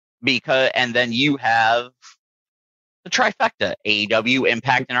 And then you have the trifecta: AEW,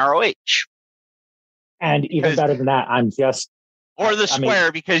 Impact, and ROH. And even better than that,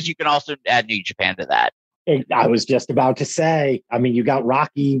 Square, because you can also add New Japan to that. I was just about to say. I mean, you got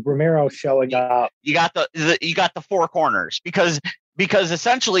Rocky Romero showing up. You got the four corners because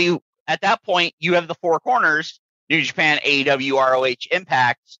essentially at that point you have the four corners: New Japan, AEW, ROH,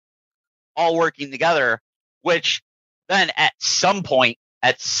 Impact, all working together. Which then at some point,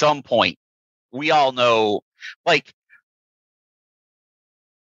 we all know, like,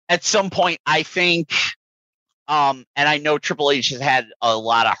 at some point, I think, and I know Triple H has had a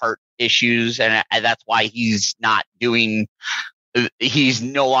lot of heart issues, and that's why he's not doing. He's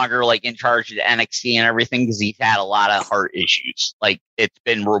no longer like in charge of NXT and everything because he's had a lot of heart issues. Like it's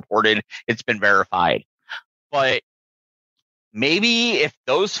been reported, it's been verified. But maybe if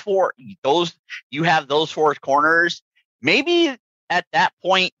you have those four corners, maybe at that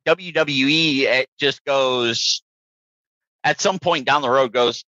point WWE it just goes at some point down the road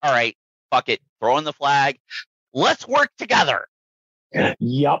goes, all right, fuck it, throw in the flag, let's work together.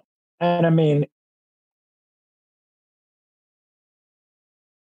 Yep. And I mean,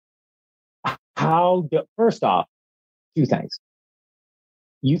 first off, two things.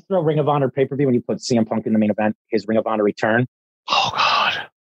 You throw Ring of Honor pay-per-view when you put CM Punk in the main event, his Ring of Honor return. Oh, God.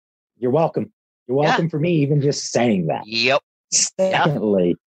 You're welcome. You're welcome for me even just saying that. Yep.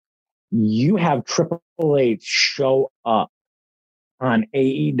 Secondly, you have Triple H show up on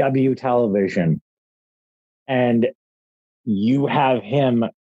AEW television, and you have him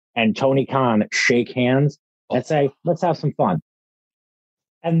and Tony Khan shake hands and say, let's have some fun.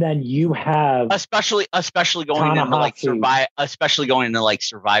 And then you have especially going into like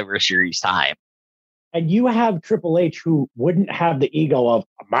Survivor Series time. And you have Triple H who wouldn't have the ego of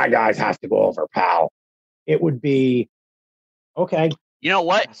my guys have to go over, pal. It would be okay. You know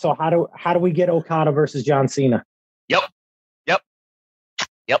what? So how do we get Okada versus John Cena? Yep.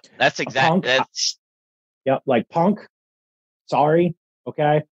 That's exactly. Yep. Like Punk. Sorry.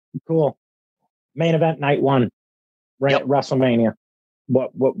 Okay. Cool. Main event night one. WrestleMania.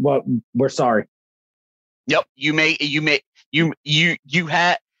 What we're sorry. Yep. You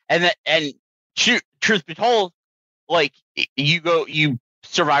had and truth be told, like you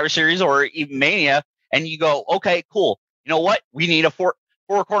Survivor Series or even Mania and you go, okay, cool. You know what? We need a four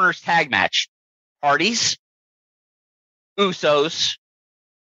corners tag match. Hardys, Usos,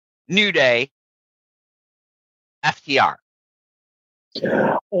 New Day, FTR.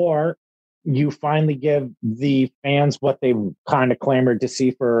 Or you finally give the fans what they've kind of clamored to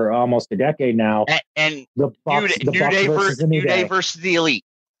see for almost a decade now. And the Bucks, New Day versus the Elite.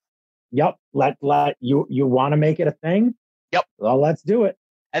 Yep. Let you want to make it a thing? Yep. Well, let's do it.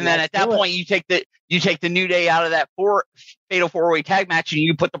 And then at that point, you take the New Day out of that fatal 4-way tag match, and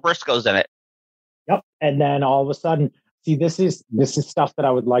you put the Briscoes in it. Yep. And then all of a sudden, see, this is stuff that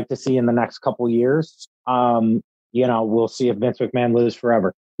I would like to see in the next couple of years. We'll see if Vince McMahon lives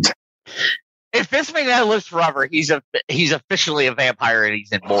forever. If Vince McMahon lives forever, he's officially a vampire and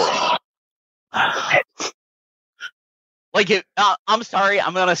he's immortal. I'm sorry,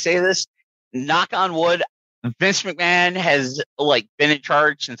 I'm gonna say this. Knock on wood. Vince McMahon has been in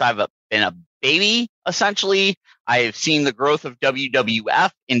charge since I've been a baby. Essentially, I've seen the growth of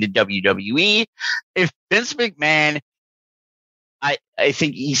WWF into WWE. If Vince McMahon, I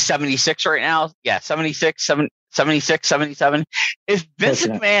think he's 76 right now. Yeah, 76, 77. If Vince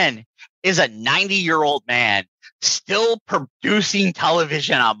McMahon is a 90-year-old man still producing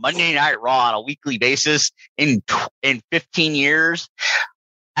television on Monday Night Raw on a weekly basis in 15 years,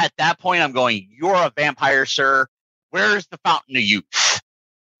 at that point I'm going, you're a vampire, sir. Where's the fountain of youth?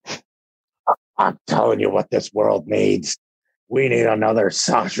 I'm telling you what this world needs. We need another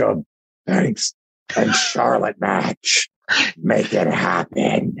Sasha Banks and Charlotte match. Make it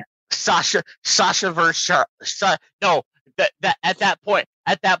happen. Sasha versus no. At that point,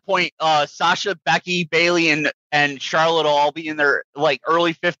 Sasha, Becky, Bayley, and Charlotte will all be in their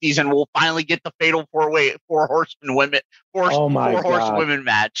early 50s, and we'll finally get the fatal four horsewomen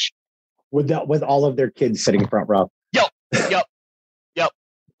match with all of their kids sitting front row. Yep.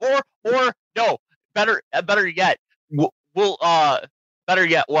 Or no, better yet, better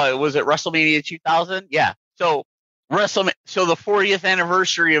yet, what was it? WrestleMania 2000? Yeah. So the 40th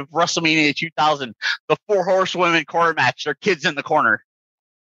anniversary of WrestleMania 2000, the 4 horsewomen core match, their kids in the corner.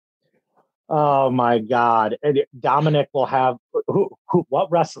 Oh my God. And Dominic will have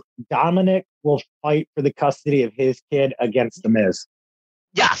Dominic will fight for the custody of his kid against The Miz.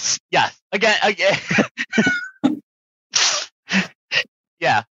 Yes. Again.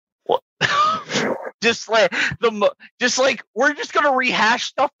 Yeah. Just like we're just gonna rehash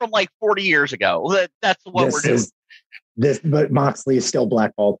stuff from 40 years ago. That's what we're doing. But Moxley is still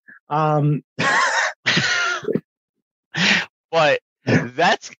blackballed. But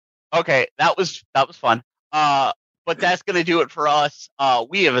that's okay. That was fun. But that's gonna do it for us.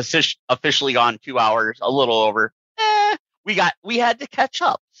 We have officially gone 2 hours, a little over. We had to catch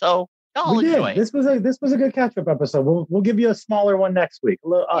up, so y'all enjoy. This was a good catch up episode. We'll give you a smaller one next week.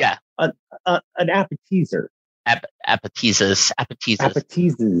 An appetizer. Appetizers.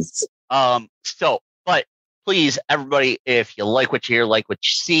 Appetizers. But please, everybody, if you like what you hear, like what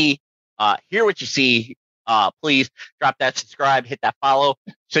you see, hear what you see, please drop that subscribe, hit that follow,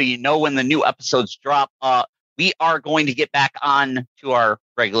 so you know when the new episodes drop. We are going to get back on to our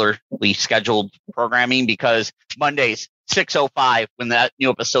regularly scheduled programming, because Mondays, 6:05, when that new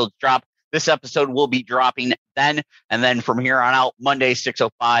episodes drop, this episode will be dropping then. And then from here on out, Monday,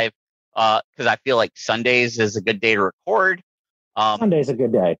 6:05, because I feel like Sundays is a good day to record. Sunday's a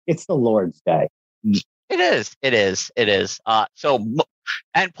good day. It's the Lord's Day. It is.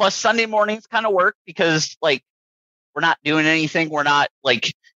 And plus Sunday mornings kind of work, because like we're not doing anything. We're not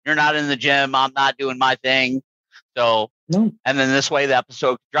like, you're not in the gym. I'm not doing my thing. So, no. And then this way the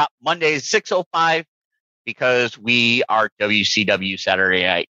episode drop Mondays, 6:05, because we are WCW Saturday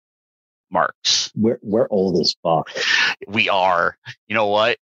Night marks. We're old as fuck. We are. You know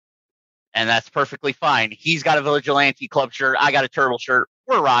what? And that's perfectly fine. He's got a Vigilante Club shirt. I got a Turtle shirt.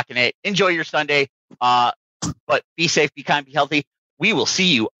 We're rocking it. Enjoy your Sunday. But be safe, be kind, be healthy. We will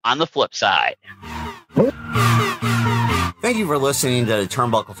see you on the flip side. Thank you for listening to the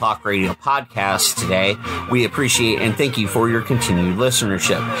Turnbuckle Talk Radio podcast today. We appreciate and thank you for your continued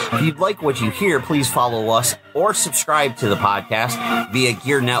listenership. If you'd like what you hear, please follow us or subscribe to the podcast via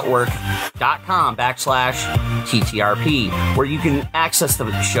gearnetwork.com/TTRP, where you can access the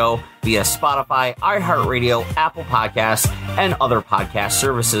show via Spotify, iHeartRadio, Apple Podcasts, and other podcast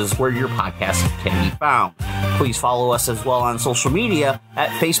services where your podcasts can be found. Please follow us as well on social media at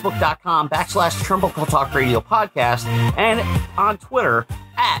Facebook.com/Turnbuckle Talk Radio Podcast, and on Twitter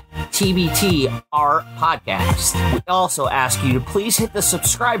at TBTR Podcast. We also ask you to please hit the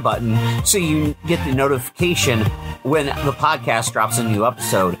subscribe button so you get the notification when the podcast drops a new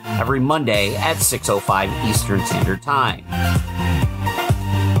episode every Monday at 6:05 Eastern Standard Time.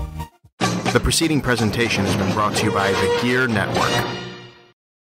 The preceding presentation has been brought to you by the Gear Network.